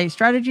Tuesday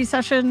strategy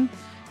session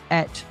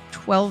at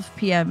 12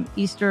 p.m.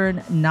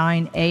 Eastern,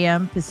 9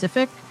 a.m.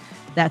 Pacific.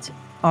 That's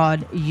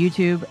on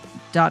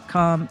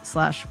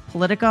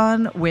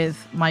youtube.com/Politicon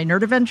with my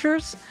nerd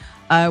adventures.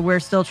 We're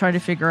still trying to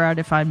figure out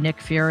if I'm Nick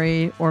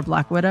Fury or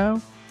Black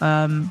Widow.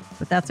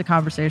 But that's a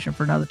conversation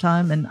for another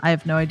time. And I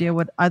have no idea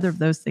what either of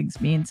those things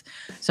means.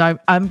 So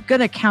I'm going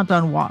to count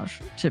on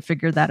Wash to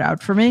figure that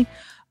out for me.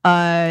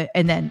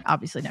 And then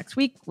obviously next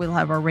week, we'll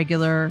have our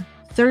regular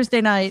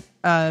Thursday night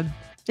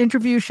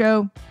interview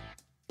show.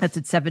 That's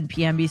at 7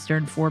 p.m.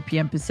 Eastern, 4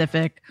 p.m.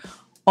 Pacific.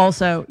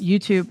 Also,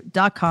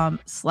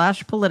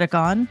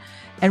 youtube.com/Politicon.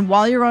 And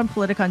while you're on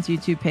Politicon's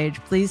YouTube page,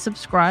 please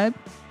subscribe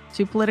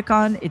to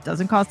Politicon. It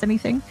doesn't cost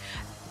anything.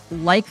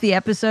 Like the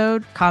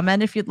episode,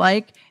 comment if you'd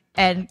like,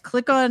 and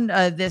click on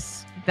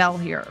this bell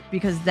here,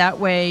 because that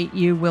way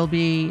you will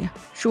be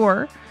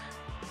sure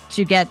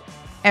to get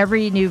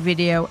every new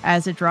video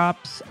as it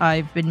drops.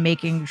 I've been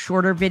making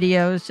shorter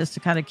videos just to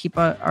kind of keep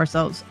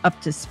ourselves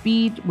up to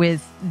speed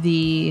with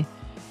the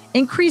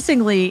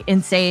increasingly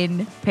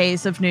insane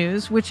pace of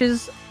news, which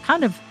is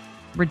kind of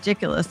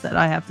ridiculous that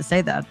I have to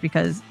say that,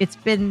 because it's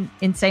been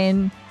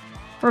insane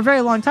for a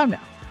very long time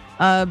now.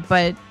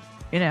 But,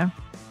 you know,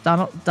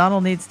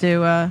 Donald needs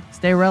to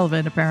stay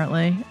relevant,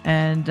 apparently.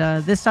 And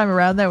this time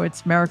around, though,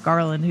 it's Merrick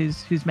Garland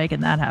who's making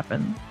that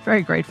happen.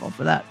 Very grateful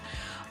for that.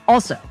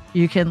 Also,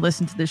 you can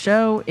listen to the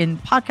show in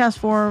podcast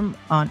form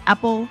on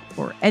Apple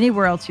or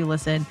anywhere else you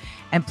listen.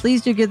 And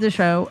please do give the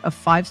show a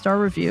 5-star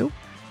review,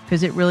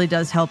 because it really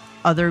does help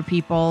other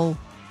people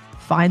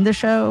find the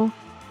show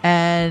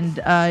and,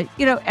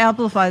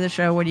 amplify the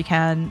show when you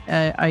can.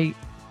 I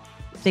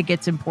think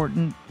it's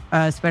important,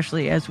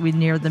 especially as we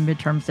near the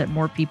midterms, that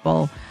more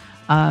people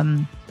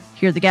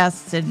hear the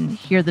guests and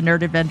hear the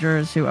nerd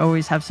adventures, who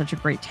always have such a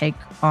great take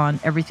on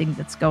everything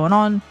that's going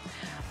on.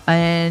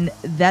 And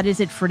that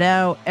is it for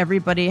now.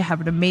 Everybody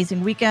have an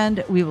amazing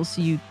weekend. We will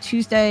see you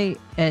Tuesday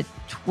at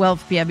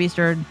 12 p.m.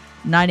 Eastern,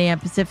 9 a.m.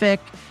 Pacific.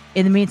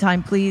 In the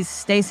meantime, please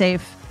stay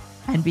safe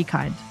and be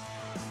kind.